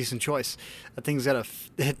going to go in decent choice. That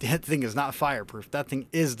thing is not fireproof. That thing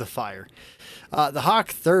is the fire. The Hawk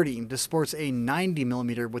 30 sports a 90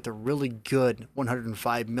 millimeter with a really good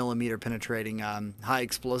 105 millimeter penetrating high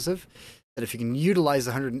explosive. That if you can utilize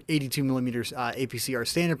the 182 millimeters APCR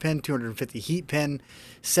standard pin, 250 heat pin,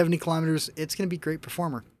 70 kilometers, it's going to be a great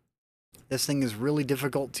performer. This thing is really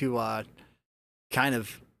difficult to kind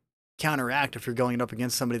of counteract if you're going up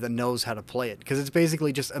against somebody that knows how to play it, because it's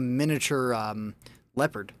basically just a miniature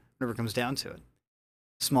Leopard whenever it comes down to it.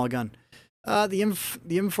 Small gun. The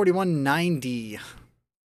M4190,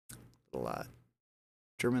 little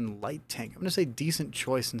German light tank. I'm gonna say decent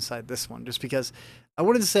choice inside this one, just because I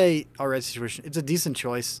wouldn't say alright situation. It's a decent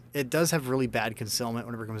choice. It does have really bad concealment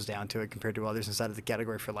whenever it comes down to it compared to others inside of the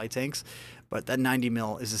category for light tanks, but that 90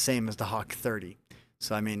 mil is the same as the Hawk 30.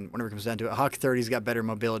 So, I mean, whenever it comes down to it, Hawk 30's got better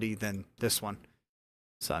mobility than this one.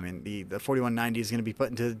 So, I mean, the 4190 is going to be put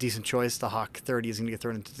into a decent choice. The Hawk 30 is going to get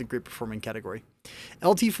thrown into the great performing category.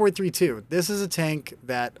 LT432. This is a tank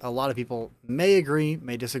that a lot of people may agree,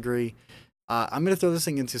 may disagree. I'm going to throw this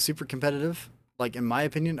thing into super competitive. Like, in my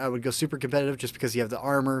opinion, I would go super competitive just because you have the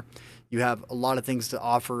armor. You have a lot of things to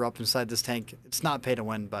offer up inside this tank. It's not pay to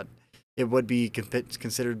win, but it would be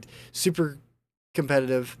considered super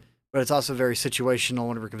competitive. But it's also very situational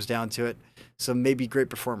whenever it comes down to it. So maybe great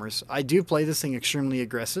performers. I do play this thing extremely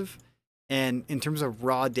aggressive. And in terms of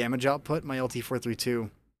raw damage output, my LT432,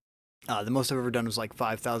 the most I've ever done was like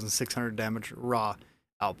 5,600 damage raw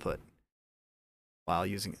output while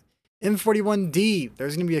using it. M41D,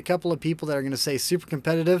 there's going to be a couple of people that are going to say super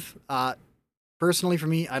competitive. Personally, for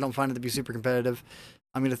me, I don't find it to be super competitive.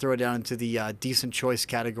 I'm going to throw it down into the decent choice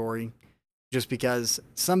category just because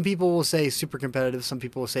some people will say super competitive, some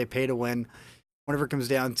people will say pay to win. Whenever it comes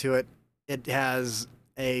down to it, it has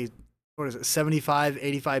a, 75,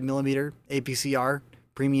 85 millimeter APCR,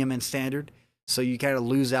 premium and standard. So you kind of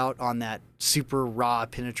lose out on that super raw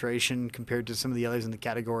penetration compared to some of the others in the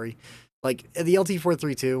category. Like the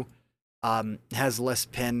LT432 has less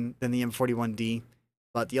pen than the M41D,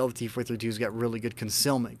 but the LT432's got really good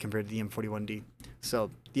concealment compared to the M41D.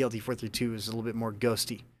 So the LT432 is a little bit more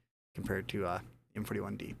ghosty compared to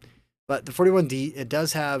M41D. But the 41D, it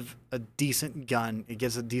does have a decent gun. It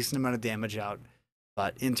gets a decent amount of damage out.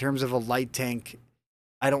 But in terms of a light tank,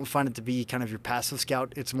 I don't find it to be kind of your passive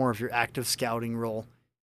scout. It's more of your active scouting role.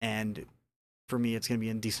 And for me, it's going to be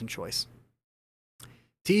a decent choice.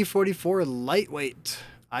 T44 lightweight.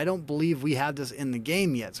 I don't believe we have this in the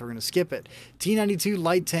game yet, so we're going to skip it. T92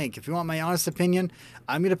 light tank. If you want my honest opinion,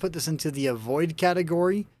 I'm going to put this into the avoid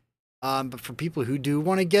category. But for people who do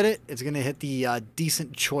want to get it, it's going to hit the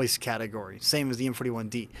decent choice category, same as the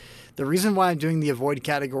M41D. The reason why I'm doing the avoid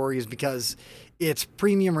category is because its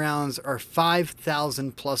premium rounds are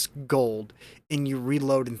 5,000 plus gold, and you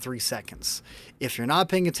reload in 3 seconds. If you're not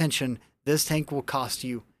paying attention, this tank will cost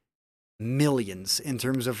you millions in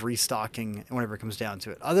terms of restocking whenever it comes down to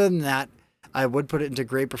it. Other than that, I would put it into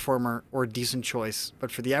great performer or decent choice.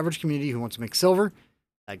 But for the average community who wants to make silver,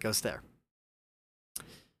 that goes there.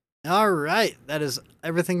 All right, that is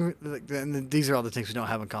everything. These are all the things we don't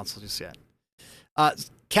have on console just yet.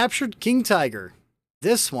 Captured King Tiger.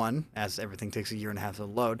 This one, as everything takes a year and a half to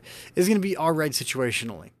load, is going to be all right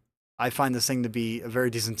situationally. I find this thing to be a very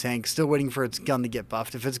decent tank. Still waiting for its gun to get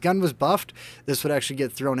buffed. If its gun was buffed, this would actually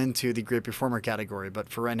get thrown into the great performer category. But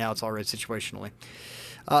for right now, it's all right situationally.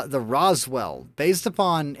 The Roswell, based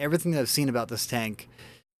upon everything that I've seen about this tank,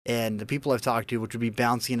 and the people I've talked to, which would be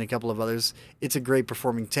Bouncy and a couple of others, it's a great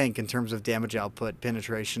performing tank in terms of damage output,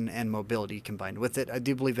 penetration, and mobility combined with it. I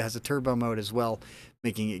do believe it has a turbo mode as well,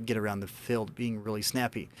 making it get around the field being really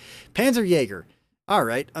snappy. Panzerjäger. All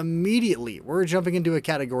right, immediately, we're jumping into a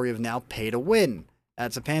category of now pay to win.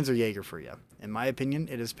 That's a Panzerjäger for you. In my opinion,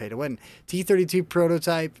 it is pay to win. T32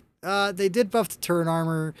 prototype. They did buff the turret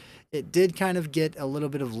armor. It did kind of get a little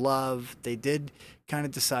bit of love. They did kind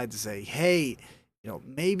of decide to say, hey,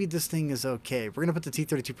 maybe this thing is okay. We're going to put the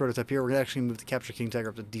T32 prototype here. We're going to actually move the Capture King Tiger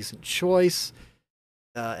up to decent choice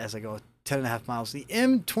as I go 10.5 miles. The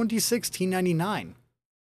M26 T99.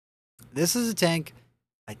 This is a tank.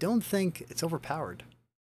 I don't think it's overpowered.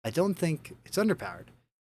 I don't think it's underpowered.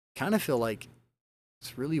 Kind of feel like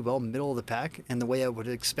it's really well middle of the pack and the way I would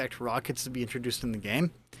expect rockets to be introduced in the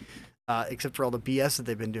game, except for all the BS that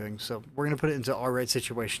they've been doing. So we're going to put it into all right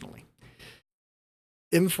situationally.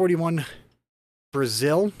 M41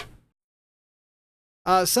 Brazil.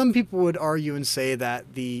 Some people would argue and say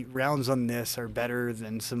that the rounds on this are better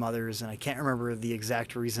than some others, and I can't remember the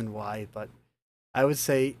exact reason why, but I would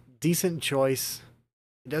say decent choice.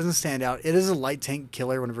 It doesn't stand out. It is a light tank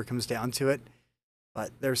killer whenever it comes down to it,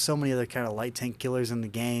 but there's so many other kind of light tank killers in the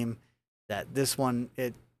game that this one,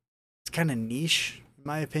 it's kind of niche, in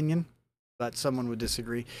my opinion, but someone would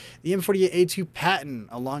disagree. The M48A2 Patton,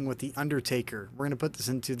 along with the Undertaker. We're going to put this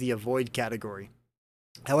into the avoid category.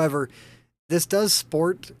 However, this does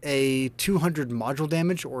sport a 200 module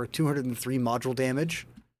damage or a 203 module damage,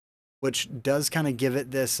 which does kind of give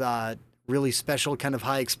it this really special kind of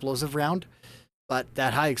high explosive round. But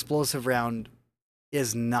that high explosive round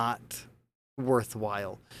is not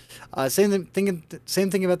worthwhile. Same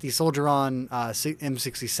thing about the Soldier-On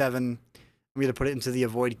M67. I'm going to put it into the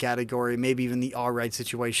avoid category, maybe even the all right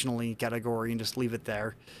situationally category, and just leave it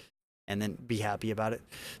there and then be happy about it.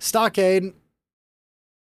 Stockade.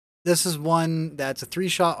 This is one that's a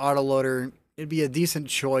 3-shot autoloader. It'd be a decent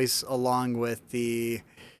choice along with the...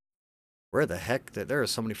 Where the heck? There are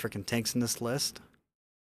so many freaking tanks in this list.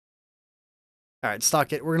 All right,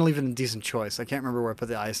 Stockade. We're going to leave it in a decent choice. I can't remember where I put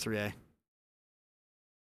the IS-3A.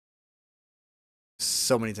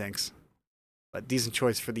 So many tanks. But decent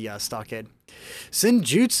choice for the Stockade.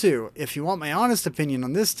 Senjutsu. If you want my honest opinion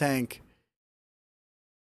on this tank,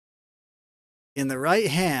 in the right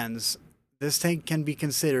hands, this tank can be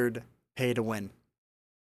considered pay to win.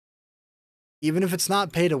 Even if it's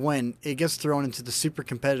not pay to win, it gets thrown into the super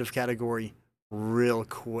competitive category real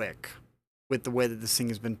quick with the way that this thing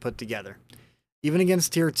has been put together. Even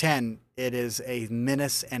against tier 10, it is a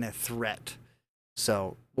menace and a threat.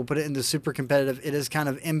 So we'll put it into super competitive. It is kind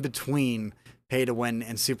of in between pay to win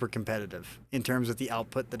and super competitive in terms of the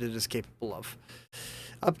output that it is capable of.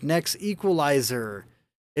 Up next, Equalizer.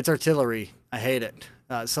 It's artillery. I hate it.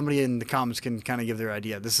 Somebody in the comments can kind of give their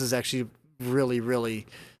idea. This is actually really, really.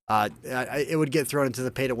 It would get thrown into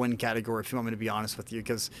the pay to win category if you want me to be honest with you,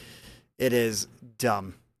 because it is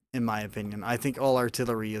dumb in my opinion. I think all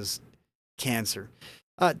artillery is cancer.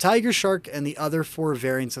 Tiger Shark and the other 4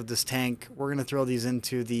 variants of this tank, we're going to throw these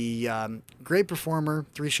into the Great Performer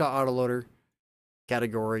 3-shot autoloader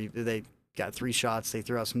category. They got 3 shots. They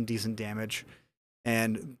throw out some decent damage.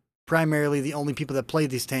 And primarily the only people that play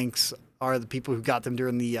these tanks are the people who got them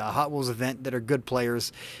during the Hot Wheels event that are good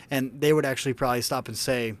players. And they would actually probably stop and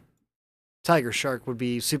say Tiger Shark would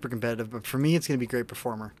be super competitive. But for me, it's going to be Great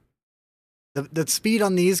Performer. The speed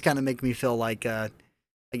on these kind of make me feel like I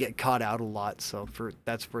get caught out a lot. So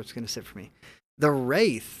that's where it's going to sit for me. The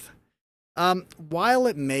Wraith. While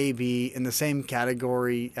it may be in the same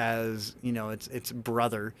category as, its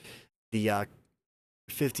brother, the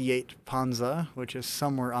 58 Panza, which is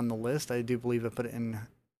somewhere on the list. I do believe I put it in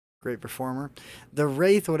Great Performer. The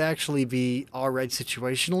Wraith would actually be alright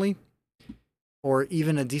situationally, or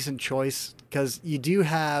even a decent choice, because you do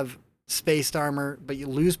have spaced armor, but you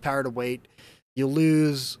lose power to weight. You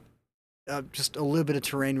lose just a little bit of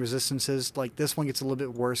terrain resistances. Like this one gets a little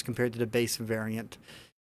bit worse compared to the base variant,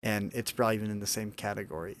 and it's probably even in the same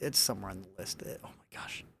category. It's somewhere on the list. Oh my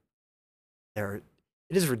gosh.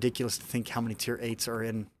 It is ridiculous to think how many tier 8s are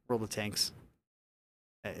in World of Tanks.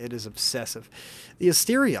 It is obsessive. The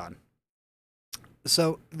Asterion.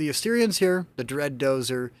 So the Asterion's here, the Dread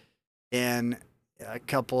Dozer, and a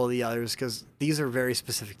couple of the others, because these are very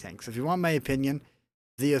specific tanks. If you want my opinion,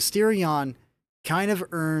 the Asterion kind of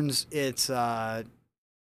earns its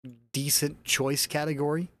decent choice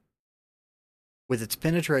category with its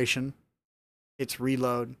penetration, its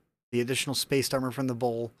reload, the additional spaced armor from the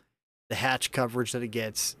Bull, the hatch coverage that it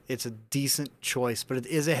gets. It's a decent choice, but it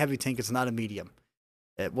is a heavy tank. It's not a medium.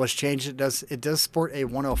 It was changed. It does sport a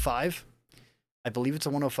 105. I believe it's a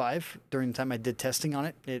 105 during the time I did testing on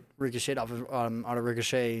it. It ricocheted off of auto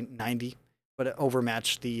ricochet 90, but it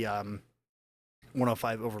overmatched the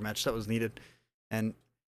 105 overmatch that was needed. And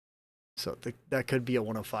so that could be a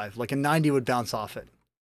 105. Like a 90 would bounce off it.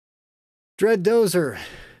 Dread Dozer.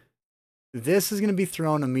 This is going to be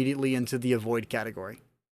thrown immediately into the avoid category.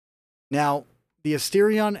 Now, the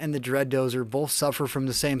Asterion and the Dread Dozer both suffer from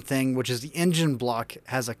the same thing, which is the engine block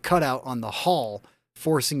has a cutout on the hull,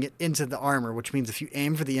 forcing it into the armor, which means if you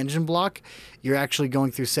aim for the engine block, you're actually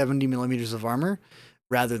going through 70 millimeters of armor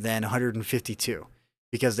rather than 152,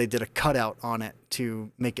 because they did a cutout on it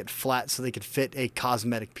to make it flat so they could fit a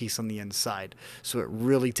cosmetic piece on the inside. So it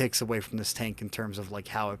really takes away from this tank in terms of like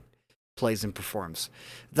how it plays and performs.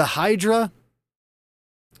 The Hydra,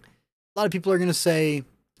 a lot of people are going to say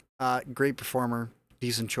Great Performer,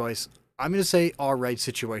 decent choice. I'm going to say all right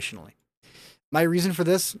situationally. My reason for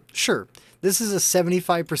this, sure, this is a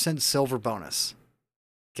 75% silver bonus.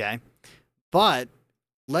 Okay? But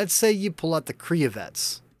let's say you pull out the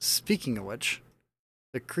Kriovets. Speaking of which,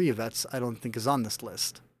 the Kriovets I don't think is on this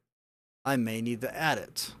list. I may need to add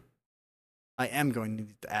it. I am going to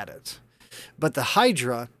need to add it. But the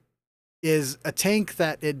Hydra is a tank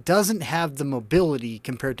that it doesn't have the mobility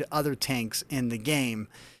compared to other tanks in the game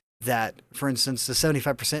that, for instance, the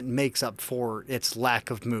 75% makes up for its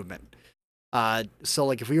lack of movement. So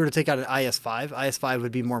like if we were to take out an IS-5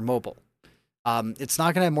 would be more mobile. It's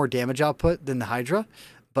not going to have more damage output than the Hydra,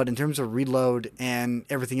 but in terms of reload and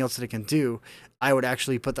everything else that it can do, I would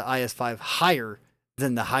actually put the IS-5 higher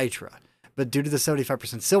than the Hydra. But due to the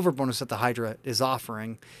 75% silver bonus that the Hydra is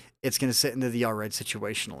offering, it's going to sit into the alright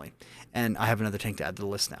situationally. And I have another tank to add to the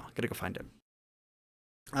list now. Gotta go find it.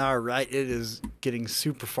 All right, it is getting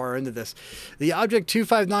super far into this. The Object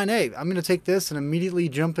 259A. I'm going to take this and immediately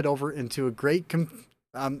jump it over into a great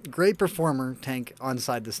performer tank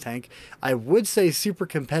inside this tank. I would say super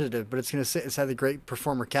competitive, but it's going to sit inside the great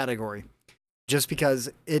performer category just because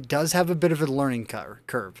it does have a bit of a learning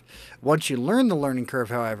curve. Once you learn the learning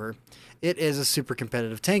curve, however, it is a super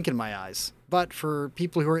competitive tank in my eyes. But for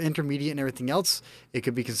people who are intermediate and everything else, it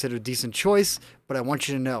could be considered a decent choice, but I want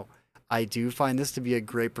you to know, I do find this to be a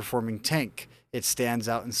great performing tank. It stands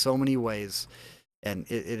out in so many ways, and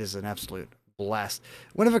it is an absolute blast.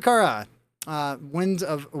 Wind of Akara, Wind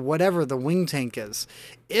of whatever the wing tank is.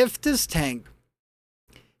 If this tank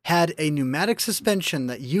had a pneumatic suspension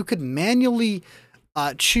that you could manually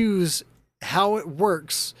choose how it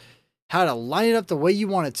works, how to line it up the way you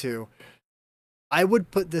want it to, I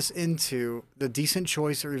would put this into the decent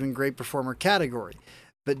choice or even great performer category.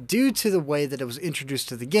 But due to the way that it was introduced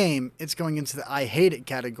to the game, it's going into the I hate it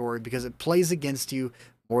category because it plays against you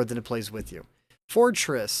more than it plays with you.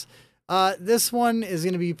 Fortress. This one is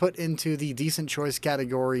going to be put into the decent choice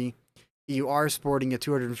category. you are sporting a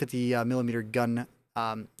 250 millimeter gun.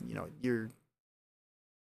 Your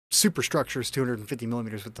superstructure is 250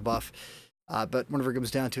 millimeters with the buff. But whenever it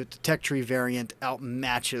comes down to it, the tech tree variant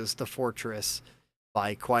outmatches the Fortress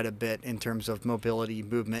by quite a bit in terms of mobility,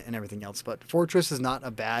 movement, and everything else. But Fortress is not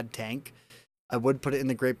a bad tank. I would put it in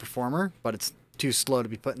the Great Performer, but it's too slow to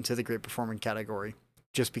be put into the Great Performer category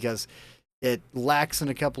just because it lacks in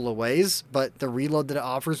a couple of ways, but the reload that it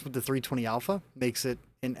offers with the 320 Alpha makes it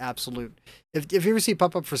an absolute... If you ever see it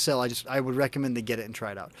pop up for sale, I would recommend to get it and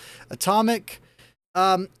try it out. Atomic,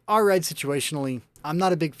 all right situationally. I'm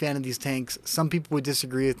not a big fan of these tanks. Some people would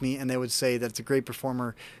disagree with me, and they would say that it's a Great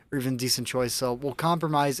Performer or even decent choice, so we'll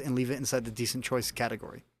compromise and leave it inside the decent choice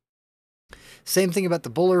category. Same thing about the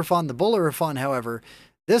Bellerophon. The Bellerophon, however,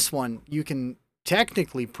 this one, you can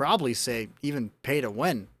technically probably say even pay to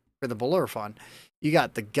win for the Bellerophon. You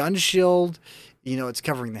got the gun shield, it's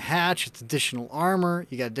covering the hatch, it's additional armor,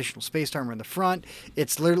 you got additional spaced armor in the front.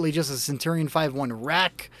 It's literally just a Centurion 5-1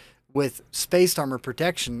 rack with spaced armor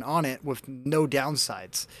protection on it with no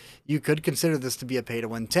downsides. You could consider this to be a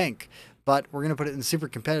pay-to-win tank, but we're going to put it in the super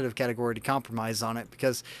competitive category to compromise on it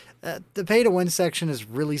because the pay-to-win section is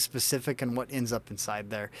really specific on what ends up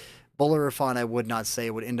inside there. Bellerophon, I would not say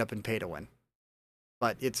would end up in pay-to-win,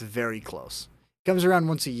 but it's very close. Comes around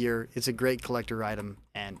once a year. It's a great collector item,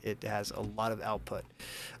 and it has a lot of output.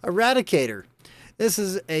 Eradicator. This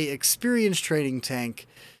is a experience trading tank.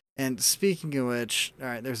 And speaking of which, all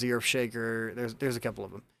right, there's the Earthshaker. There's a couple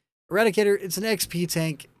of them. Eradicator, it's an XP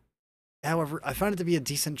tank. However, I find it to be a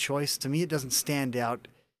decent choice. To me, it doesn't stand out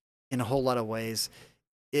in a whole lot of ways.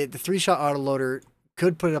 The 3-shot autoloader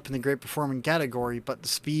could put it up in the great performing category, but the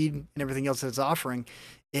speed and everything else that it's offering,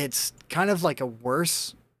 it's kind of like a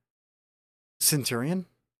worse Centurion,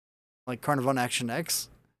 like Carnarvon Action X.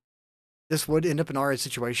 This would end up in RA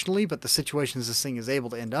situationally, but the situations this thing is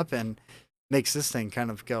able to end up in makes this thing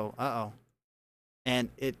kind of go, uh-oh. And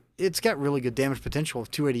it's got really good damage potential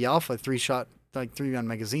with 280 alpha, 3-shot, like 3-round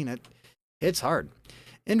magazine. It's hard.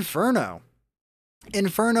 Inferno.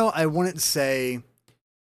 Inferno, I wouldn't say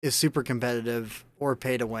is super competitive or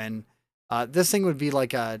pay to win. This thing would be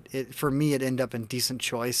like for me, it'd end up in decent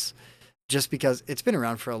choice just because it's been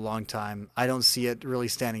around for a long time. I don't see it really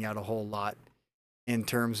standing out a whole lot in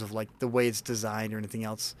terms of like the way it's designed or anything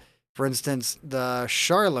else. For instance, the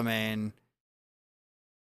Charlemagne,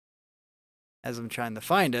 as I'm trying to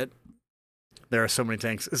find it, there are so many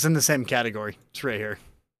tanks. It's in the same category. It's right here.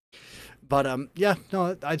 But yeah,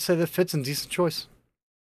 no, I'd say that fits in decent choice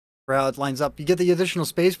for how it lines up. You get the additional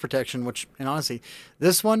space protection, which, and honestly,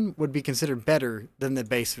 this one would be considered better than the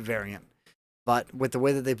base variant. But with the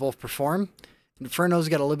way that they both perform, Inferno's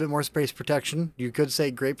got a little bit more space protection. You could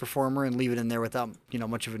say great performer and leave it in there without,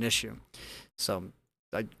 much of an issue. So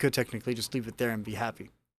I could technically just leave it there and be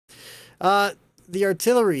happy. The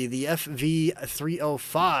artillery, the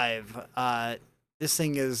FV305. This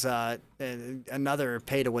thing is another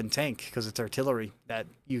pay-to-win tank because it's artillery that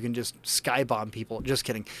you can just skybomb people. Just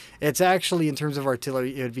kidding. It's actually, in terms of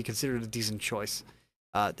artillery, it would be considered a decent choice.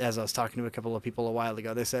 As I was talking to a couple of people a while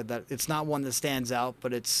ago, they said that it's not one that stands out,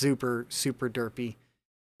 but it's super, super derpy.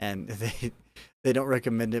 And they don't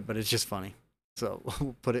recommend it, but it's just funny. So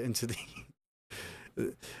we'll put it into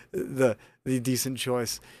the decent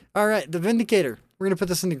choice. All right, the Vindicator. We're going to put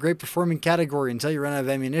this in the great performing category until you run out of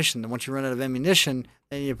ammunition. Then once you run out of ammunition,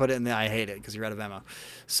 then you put it in the I hate it because you're out of ammo.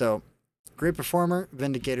 So great performer,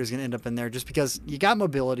 Vindicator is going to end up in there just because you got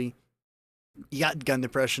mobility, you got gun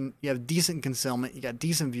depression, you have decent concealment, you got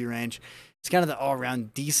decent view range. It's kind of the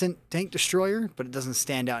all-around decent tank destroyer, but it doesn't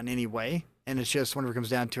stand out in any way. And it's just, whenever it comes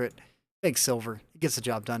down to it, big silver. It gets the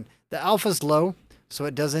job done. The alpha's low, so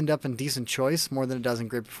it does end up in decent choice more than it does in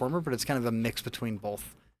great performer, but it's kind of a mix between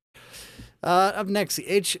both. Up next, the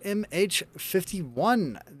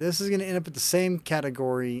HMH51. This is going to end up at the same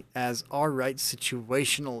category as alright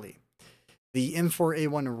situationally. The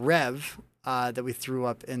M4A1 Rev that we threw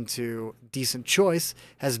up into decent choice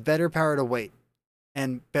has better power to weight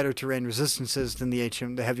and better terrain resistances than the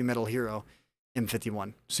heavy metal hero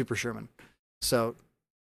M51 Super Sherman. So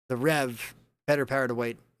the Rev, better power to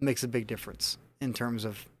weight, makes a big difference in terms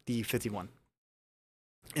of the 51.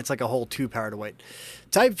 It's like a whole 2 power to weight.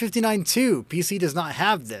 Type 59-2. PC does not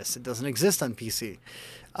have this. It doesn't exist on PC.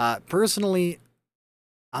 Personally,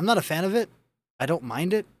 I'm not a fan of it. I don't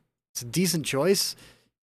mind it. It's a decent choice.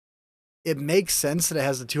 It makes sense that it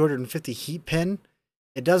has the 250 heat pin.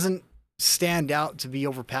 It doesn't stand out to be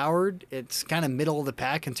overpowered. It's kind of middle of the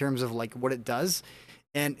pack in terms of like what it does.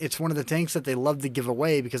 And it's one of the tanks that they love to give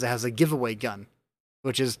away because it has a giveaway gun,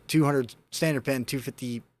 which is 200 standard pin,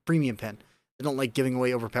 250 premium pin. They don't like giving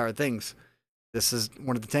away overpowered things. This is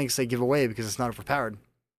one of the tanks they give away because it's not overpowered.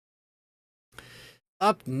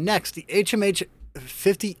 Up next, the HMH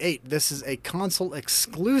 58. This is a console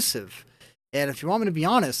exclusive. And if you want me to be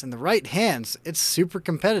honest, in the right hands, it's super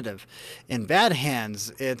competitive. In bad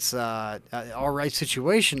hands, it's all right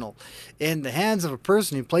situational. In the hands of a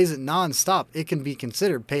person who plays it non-stop, it can be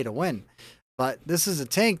considered pay to win. But this is a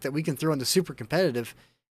tank that we can throw into super competitive,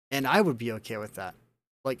 and I would be okay with that.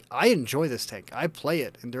 Like, I enjoy this tank. I play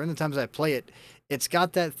it, and during the times I play it, it's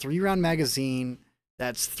got that 3-round magazine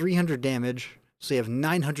that's 300 damage, so you have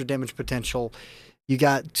 900 damage potential. You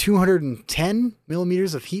got 210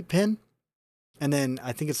 millimeters of heat pin, and then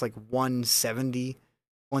I think it's like 170,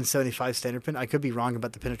 175 standard pin. I could be wrong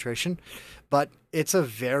about the penetration, but it's a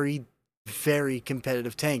very, very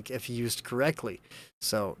competitive tank if used correctly.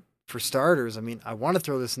 So for starters, I mean, I want to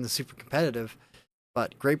throw this in the super competitive,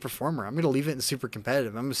 but great performer. I'm going to leave it in super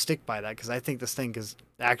competitive. I'm going to stick by that because I think this thing is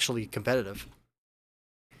actually competitive.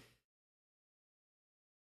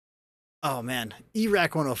 Oh man,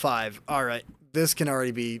 ERAC 105. All right, this can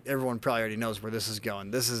already be. Everyone probably already knows where this is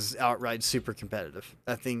going. This is outright super competitive.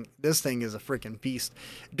 This thing is a freaking beast.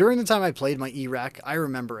 During the time I played my ERAC, I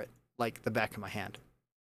remember it like the back of my hand.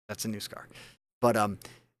 That's a new scar. But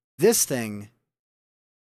this thing,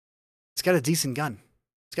 it's got a decent gun.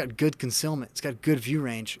 It's got good concealment. It's got good view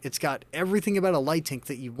range. It's got everything about a light tank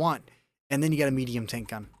that you want, and then you got a medium tank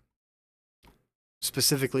gun.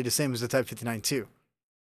 Specifically the same as the Type 59 too.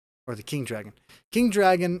 Or the King Dragon. King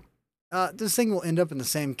Dragon, this thing will end up in the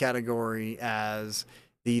same category as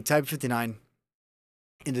the Type 59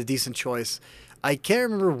 in a decent choice. I can't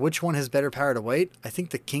remember which one has better power to weight. I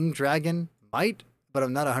think the King Dragon might, but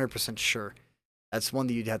I'm not 100% sure. That's one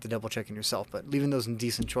that you'd have to double check in yourself, but leaving those in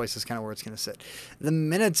decent choice is kind of where it's going to sit. The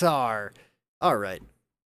Minotaur. All right.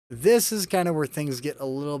 This is kind of where things get a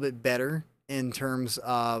little bit better in terms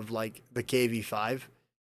of like the KV5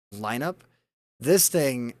 lineup. This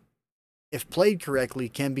thing, if played correctly,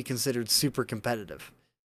 can be considered super competitive.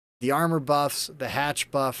 The armor buffs, the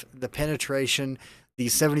hatch buff, the penetration, the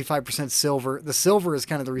 75% silver. The silver is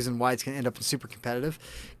kind of the reason why it's going to end up in super competitive,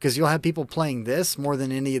 because you'll have people playing this more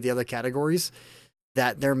than any of the other categories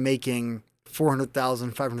that they're making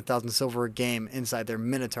 400,000, 500,000 silver a game inside their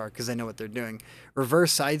Minotaur because they know what they're doing.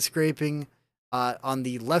 Reverse side scraping on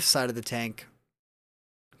the left side of the tank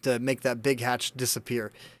to make that big hatch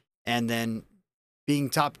disappear. And then being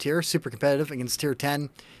top tier, super competitive against tier 10,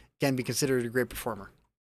 can be considered a great performer.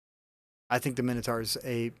 I think the Minotaur is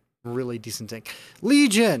a really decent tank.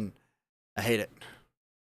 Legion! I hate it.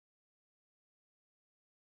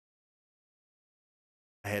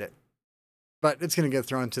 I hate it. But it's going to get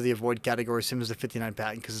thrown into the avoid category, same as the 59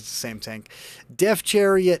 patent, because it's the same tank. Death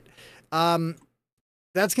Chariot,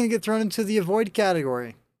 that's going to get thrown into the avoid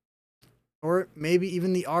category. Or maybe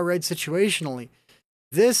even the R-Red situationally.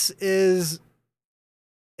 This is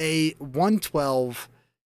a 112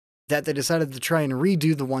 that they decided to try and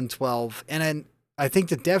redo the 112. And I think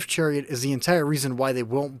the Death Chariot is the entire reason why they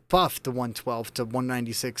won't buff the 112 to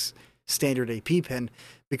 196 standard AP pin,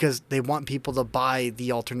 because they want people to buy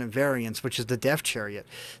the alternate variants, which is the Death Chariot.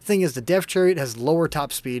 Thing is, the Death Chariot has lower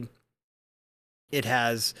top speed. It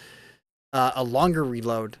has a longer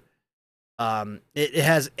reload. It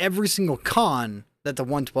has every single con that the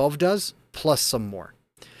 112 does, plus some more.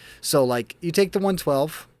 So, like, you take the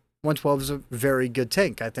 112. 112 is a very good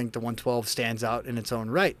tank. I think the 112 stands out in its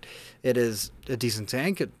own right. It is a decent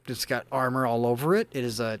tank. It's got armor all over it.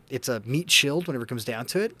 It's a meat shield whenever it comes down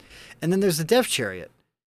to it. And then there's the Death Chariot.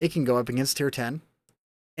 It can go up against tier 10,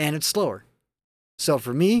 and it's slower. So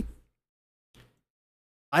for me,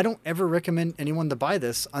 I don't ever recommend anyone to buy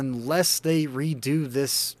this unless they redo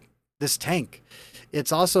this tank.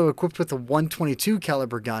 It's also equipped with a 122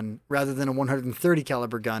 caliber gun rather than a 130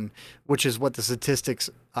 caliber gun, which is what the statistics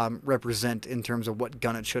represent in terms of what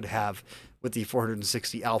gun it should have with the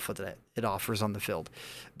 460 alpha that it offers on the field.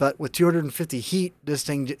 But with 250 heat, this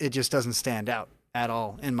thing, it just doesn't stand out at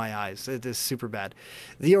all in my eyes. It is super bad.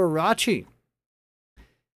 The Orochi.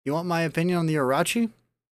 You want my opinion on the Orochi?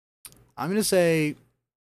 I'm going to say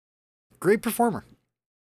great performer.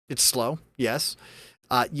 It's slow, yes.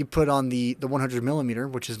 You put on the 100 millimeter,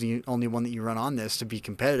 which is the only one that you run on this to be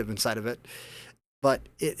competitive inside of it. But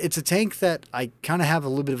it's a tank that I kind of have a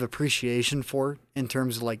little bit of appreciation for in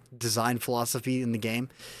terms of like design philosophy in the game.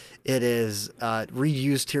 It is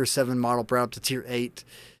reused tier 7 model brought up to tier 8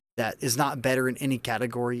 that is not better in any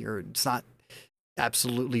category, or it's not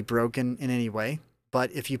absolutely broken in any way.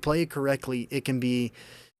 But if you play it correctly, it can be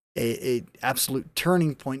a absolute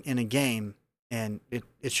turning point in a game. And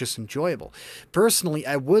it's just enjoyable. Personally,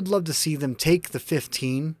 I would love to see them take the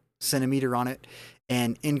 15 centimeter on it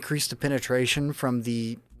and increase the penetration from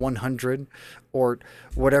the 100 or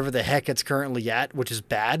whatever the heck it's currently at, which is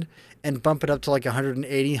bad, and bump it up to like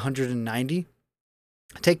 180, 190.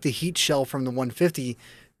 Take the heat shell from the 150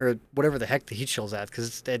 or whatever the heck the heat shell's at,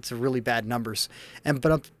 because it's really bad numbers, and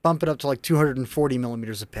bump it up to like 240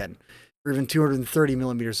 millimeters a pen, or even 230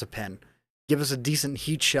 millimeters a pen. Give us a decent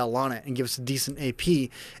heat shell on it and give us a decent AP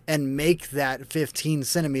and make that 15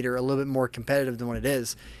 centimeter a little bit more competitive than what it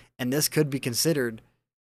is. And this could be considered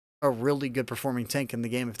a really good performing tank in the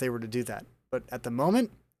game if they were to do that. But at the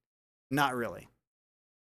moment, not really.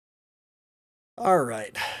 All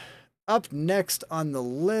right. Up next on the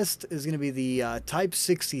list is going to be the Type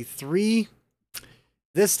 63.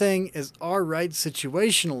 This thing is all right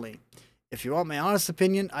situationally. If you want my honest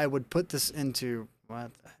opinion, I would put this into...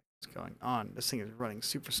 What the heck is going on? This thing is running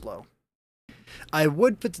super slow. I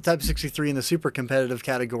would put the Type 63 in the super competitive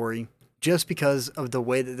category just because of the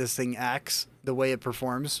way that this thing acts, the way it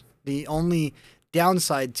performs. The only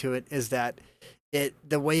downside to it is that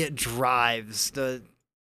the way it drives,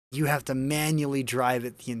 you have to manually drive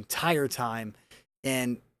it the entire time,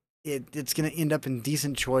 and it's going to end up in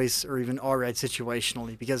decent choice or even all right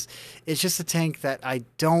situationally, because it's just a tank that I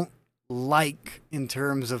don't like in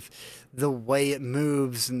terms of the way it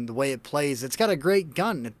moves and the way it plays. It's got a great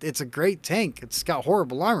gun. It's a great tank. It's got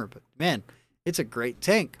horrible armor, but man, it's a great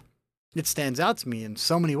tank. It stands out to me in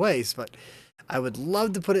so many ways, but I would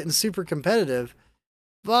love to put it in super competitive,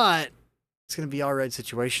 but it's going to be all right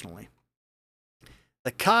situationally.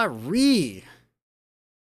 The Kari.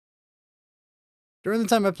 During the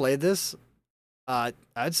time I played this, I'd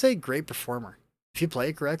say great performer. If you play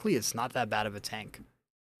it correctly, it's not that bad of a tank.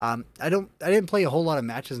 I didn't play a whole lot of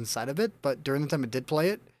matches inside of it, but during the time I did play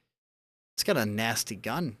it, it's got a nasty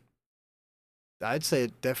gun. I'd say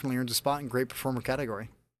it definitely earns a spot in great performer category.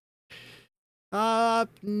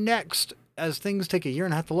 Next, as things take a year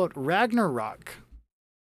and a half to load, Ragnarok.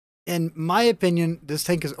 In my opinion, this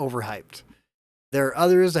tank is overhyped. There are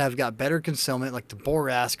others that have got better concealment, like the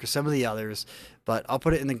Borask or some of the others, but I'll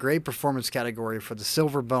put it in the great performance category for the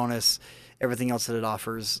silver bonus, everything else that it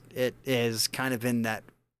offers. It is kind of in that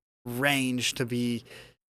range to be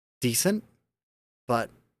decent, but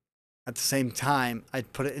at the same time,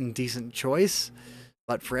 I'd put it in decent choice.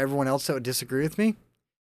 But for everyone else that would disagree with me,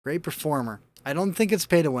 great performer. I don't think it's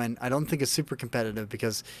pay to win. I don't think it's super competitive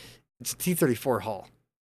because it's a T-34 hull.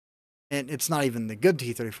 And it's not even the good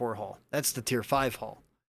T-34 hull. That's the Tier 5 hull.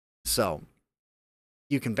 So,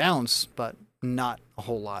 you can bounce, but not a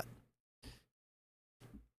whole lot.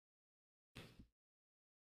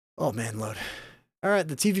 Oh, man, load. All right,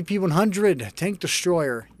 the TVP-100 Tank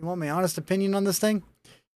Destroyer. You want my honest opinion on this thing?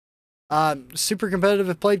 Super competitive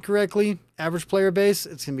if played correctly. Average player base.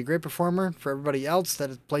 It's going to be a great performer for everybody else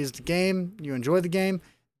that plays the game. You enjoy the game.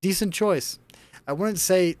 Decent choice. I wouldn't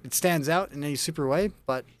say it stands out in any super way,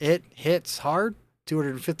 but it hits hard.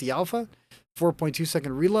 250 alpha, 4.2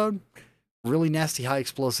 second reload. Really nasty high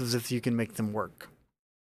explosives if you can make them work.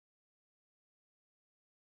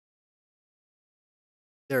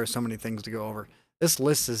 There are so many things to go over. This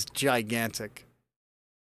list is gigantic.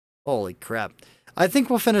 Holy crap. I think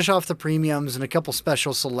we'll finish off the premiums and a couple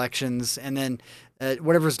special selections, and then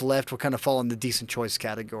whatever's left will kind of fall in the decent choice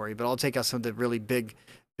category, but I'll take out some of the really big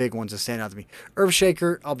ones that stand out to me.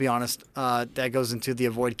 Earthshaker, I'll be honest, that goes into the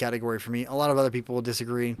avoid category for me. A lot of other people will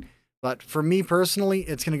disagree, but for me personally,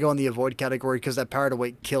 it's going to go in the avoid category because that power to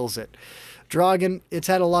weight kills it. Dragon, it's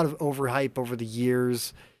had a lot of overhype over the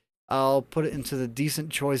years. I'll put it into the decent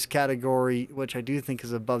choice category, which I do think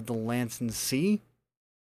is above the Lance and C.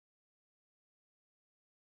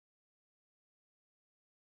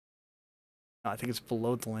 I think it's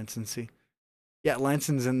below the Lance and C. Yeah,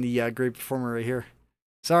 Lanson's in the great performer right here.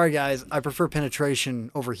 Sorry, guys. I prefer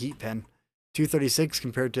penetration over heat pen. 236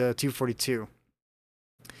 compared to 242.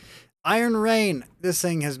 Iron Rain. This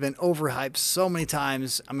thing has been overhyped so many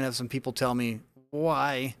times. I'm going to have some people tell me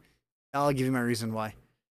why. I'll give you my reason why.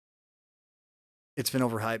 It's been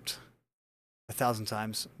overhyped 1,000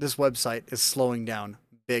 times. This website is slowing down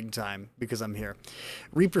big time because I'm here.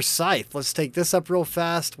 Reaper Scythe. Let's take this up real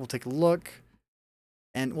fast. We'll take a look.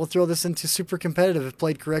 And we'll throw this into super competitive if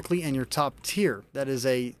played correctly and your top tier. That is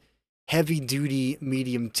a heavy duty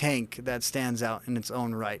medium tank that stands out in its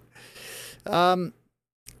own right.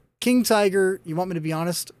 King Tiger, you want me to be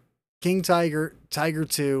honest? King Tiger, Tiger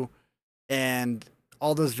 2, and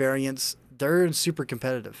all those variants, they're super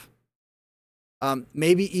competitive.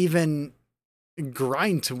 Maybe even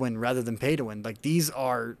grind to win rather than pay to win. Like, these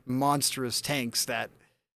are monstrous tanks that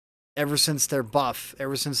ever since their buff,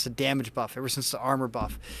 ever since the damage buff, ever since the armor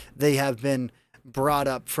buff, they have been brought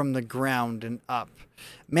up from the ground and up.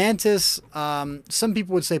 Mantis, some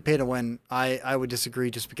people would say pay to win. I would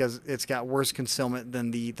disagree just because it's got worse concealment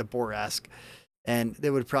than the Borask. And they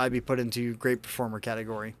would probably be put into great performer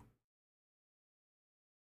category.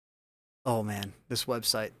 Oh man, this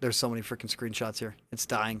website. There's so many freaking screenshots here. It's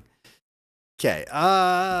dying. Okay,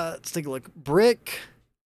 let's take a look. Brick.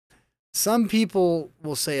 Some people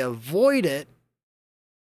will say avoid it.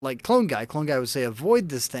 Like Clone Guy. Clone Guy would say avoid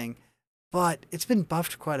this thing. But it's been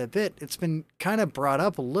buffed quite a bit. It's been kind of brought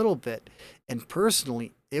up a little bit. And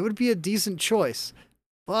personally, it would be a decent choice.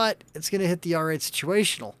 But it's going to hit the alright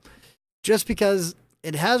situational. Just because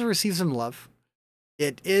it has received some love.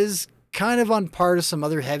 It is kind of on par to some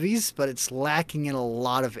other heavies, but it's lacking in a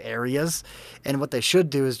lot of areas. And what they should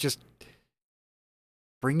do is just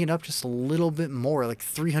bring it up just a little bit more, like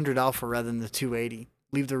 300 alpha rather than the 280.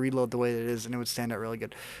 Leave the reload the way it is, and it would stand out really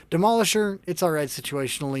good. Demolisher, it's alright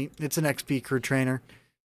situationally. It's an XP crew trainer,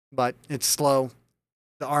 but it's slow.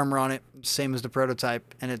 The armor on it, same as the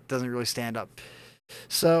prototype, and it doesn't really stand up.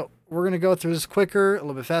 So we're going to go through this quicker, a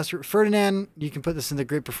little bit faster. Ferdinand, you can put this in the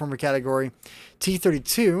great performer category.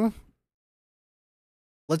 T32,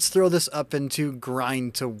 let's throw this up into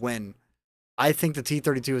grind to win. I think the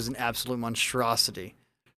T32 is an absolute monstrosity.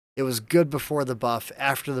 It was good before the buff.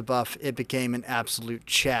 After the buff, it became an absolute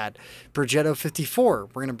Chad. Progetto 54,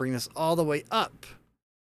 we're going to bring this all the way up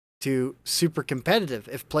to super competitive.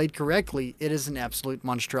 If played correctly, it is an absolute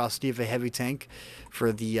monstrosity of a heavy tank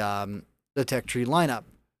for the tech tree lineup.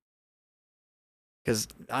 Because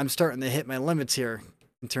I'm starting to hit my limits here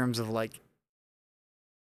in terms of like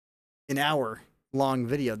an hour long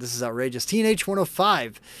video. This is outrageous. TNH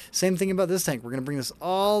 105. Same thing about this tank. We're going to bring this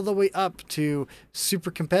all the way up to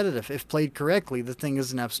super competitive. If played correctly, the thing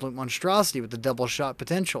is an absolute monstrosity with the double shot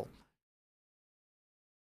potential.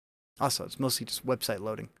 Also, it's mostly just website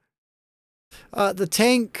loading. The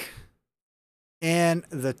tank and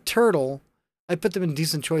the turtle, I put them in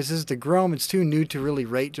decent choices. The Grom, it's too new to really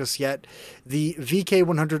rate just yet. The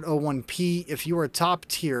VK100-01P, if you are top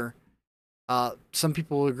tier, some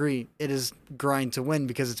people will agree it is grind to win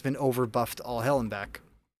because it's been over buffed all hell and back.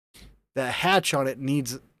 The hatch on it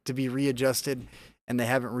needs to be readjusted, and they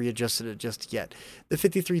haven't readjusted it just yet. The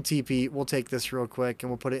 53 TP, we'll take this real quick and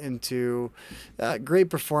we'll put it into great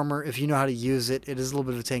performer. If you know how to use it, it is a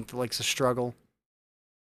little bit of a tank that likes to struggle.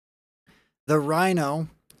 The Rhino,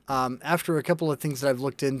 after a couple of things that I've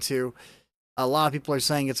looked into, a lot of people are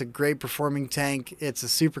saying it's a great performing tank. It's a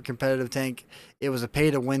super competitive tank. It was a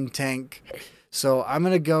pay to win tank. So I'm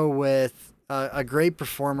going to go with a great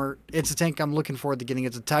performer. It's a tank I'm looking forward to getting.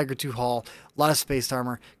 It's a Tiger 2 hull, a lot of space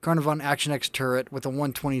armor, Carnarvon Action X turret with a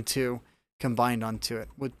 122 combined onto it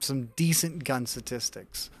with some decent gun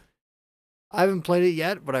statistics. I haven't played it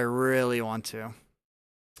yet, but I really want to.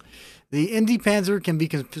 The Indy Panzer can be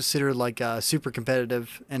considered like super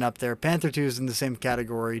competitive and up there. Panther 2 is in the same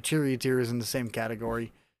category. Charioteer is in the same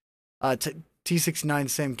category. T69,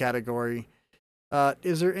 same category.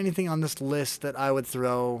 Is there anything on this list that I would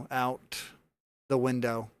throw out the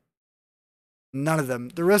window? None of them.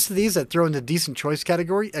 The rest of these I'd throw in the decent choice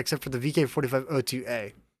category, except for the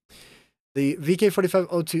VK4502A. The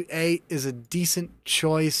VK4502A is a decent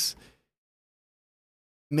choice.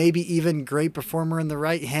 Maybe even great performer in the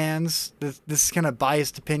right hands. This is kind of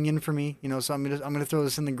biased opinion for me, you know. So I'm gonna throw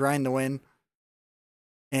this in the grind to win.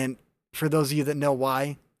 And for those of you that know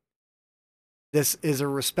why, this is a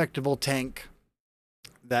respectable tank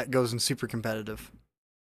that goes in super competitive.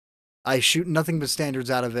 I shoot nothing but standards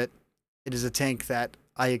out of it. It is a tank that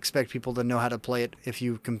I expect people to know how to play it if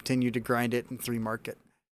you continue to grind it and 3 mark it.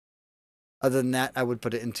 Other than that, I would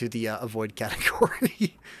put it into the avoid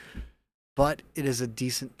category. But it is a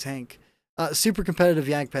decent tank. Super competitive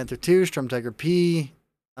Yank Panther 2, Strum Tiger P.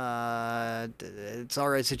 It's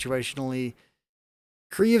alright situationally.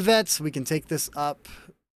 Krievets, we can take this up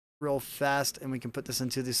real fast and we can put this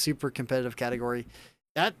into the super competitive category.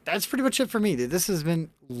 That's pretty much it for me, dude. This has been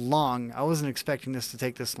long. I wasn't expecting this to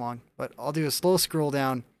take this long, but I'll do a slow scroll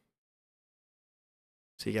down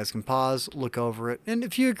so you guys can pause, look over it. And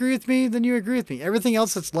if you agree with me, then you agree with me. Everything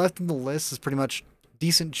else that's left in the list is pretty much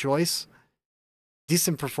decent choice.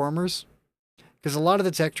 Decent performers, because a lot of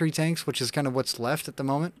the tech tree tanks, which is kind of what's left at the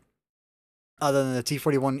moment, other than the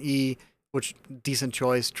T41E, which decent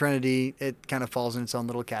choice, Trinity, it kind of falls in its own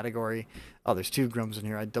little category. Oh, there's 2 Groms in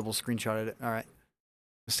here. I double screenshotted it. All right,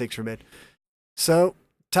 mistakes were made. So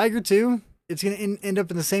Tiger 2, it's going to end up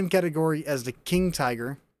in the same category as the King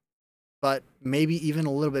Tiger, but maybe even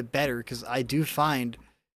a little bit better, because I do find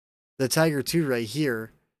the Tiger 2 right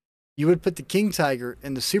here. You would put the King Tiger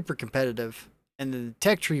in the super competitive. And the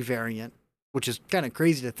tech tree variant, which is kind of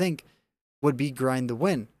crazy to think, would be Grind the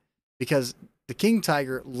Win, because the King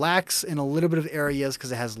Tiger lacks in a little bit of areas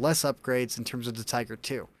because it has less upgrades in terms of the Tiger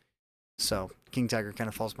 2. So King Tiger kind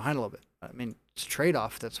of falls behind a little bit. I mean, it's a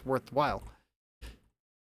trade-off that's worthwhile.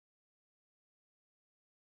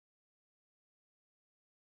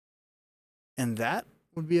 And that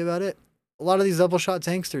would be about it. A lot of these double shot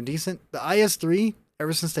tanks, they're decent. The IS-3,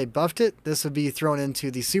 ever since they buffed it, this would be thrown into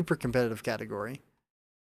the super competitive category.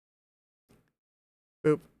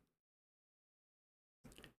 Boop.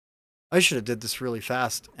 I should have did this really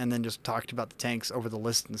fast and then just talked about the tanks over the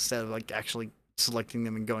list instead of like actually selecting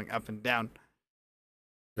them and going up and down.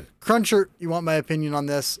 Cruncher, you want my opinion on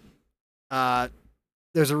this?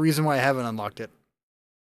 There's a reason why I haven't unlocked it.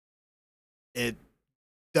 It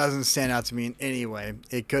doesn't stand out to me in any way.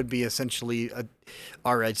 It could be essentially a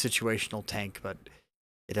alright situational tank, but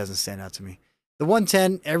it doesn't stand out to me. The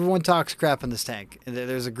 110, everyone talks crap on this tank.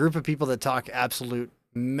 There's a group of people that talk absolute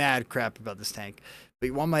mad crap about this tank. But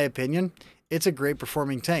you want my opinion? It's a great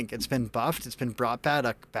performing tank. It's been buffed. It's been brought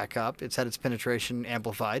back up. It's had its penetration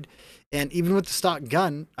amplified. And even with the stock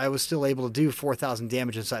gun, I was still able to do 4,000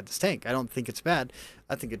 damage inside this tank. I don't think it's bad.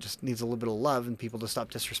 I think it just needs a little bit of love and people to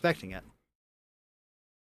stop disrespecting it.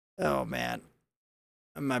 Oh, man.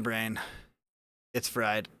 My brain. It's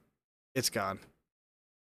fried. It's gone.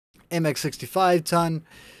 AMX 65 ton.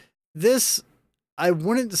 This, I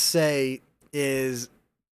wouldn't say is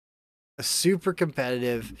a super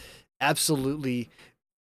competitive, absolutely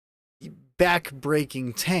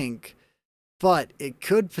back-breaking tank, but it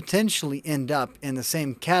could potentially end up in the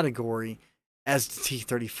same category as the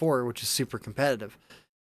T-34, which is super competitive.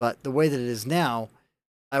 But the way that it is now,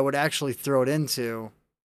 I would actually throw it into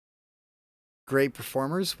great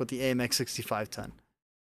performers with the AMX 65 ton.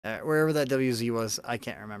 Wherever that WZ was, I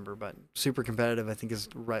can't remember, but super competitive, I think, is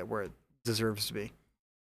right where it deserves to be.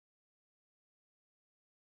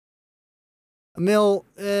 Emil,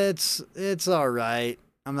 it's all right.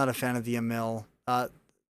 I'm not a fan of the Emil. The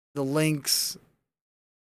Lynx,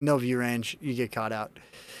 no view range, you get caught out.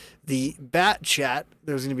 The Bat Chat,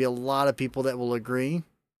 there's going to be a lot of people that will agree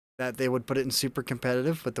that they would put it in super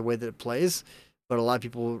competitive with the way that it plays, but a lot of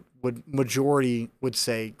people majority would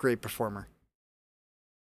say great performer.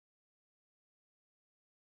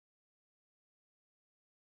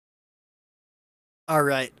 All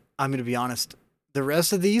right, I'm going to be honest. The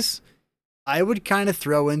rest of these, I would kind of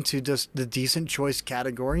throw into just the decent choice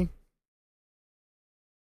category.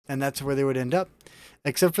 And that's where they would end up.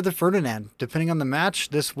 Except for the Ferdinand. Depending on the match,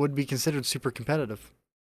 this would be considered super competitive.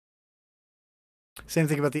 Same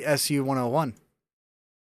thing about the SU-101.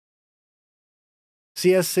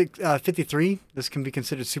 CS-53, this can be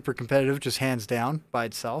considered super competitive, just hands down, by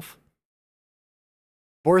itself.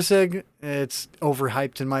 Borsig, it's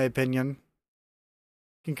overhyped in my opinion.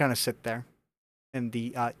 Can kind of sit there in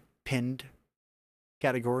the pinned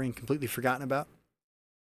category and completely forgotten about.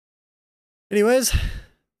 Anyways,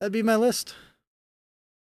 that'd be my list.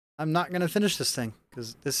 I'm not going to finish this thing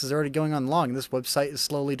because this is already going on long. This website is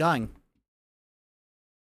slowly dying.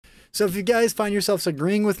 So if you guys find yourselves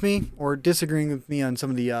agreeing with me or disagreeing with me on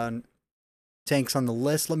some of the tanks on the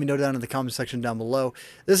list, let me know down in the comment section down below.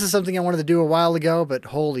 This is something I wanted to do a while ago, but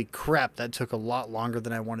holy crap, that took a lot longer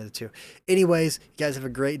than I wanted it to. Anyways, you guys have a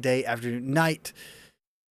great day, afternoon, night.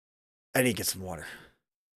 I need to get some water.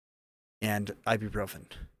 And ibuprofen.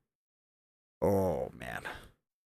 Oh, man.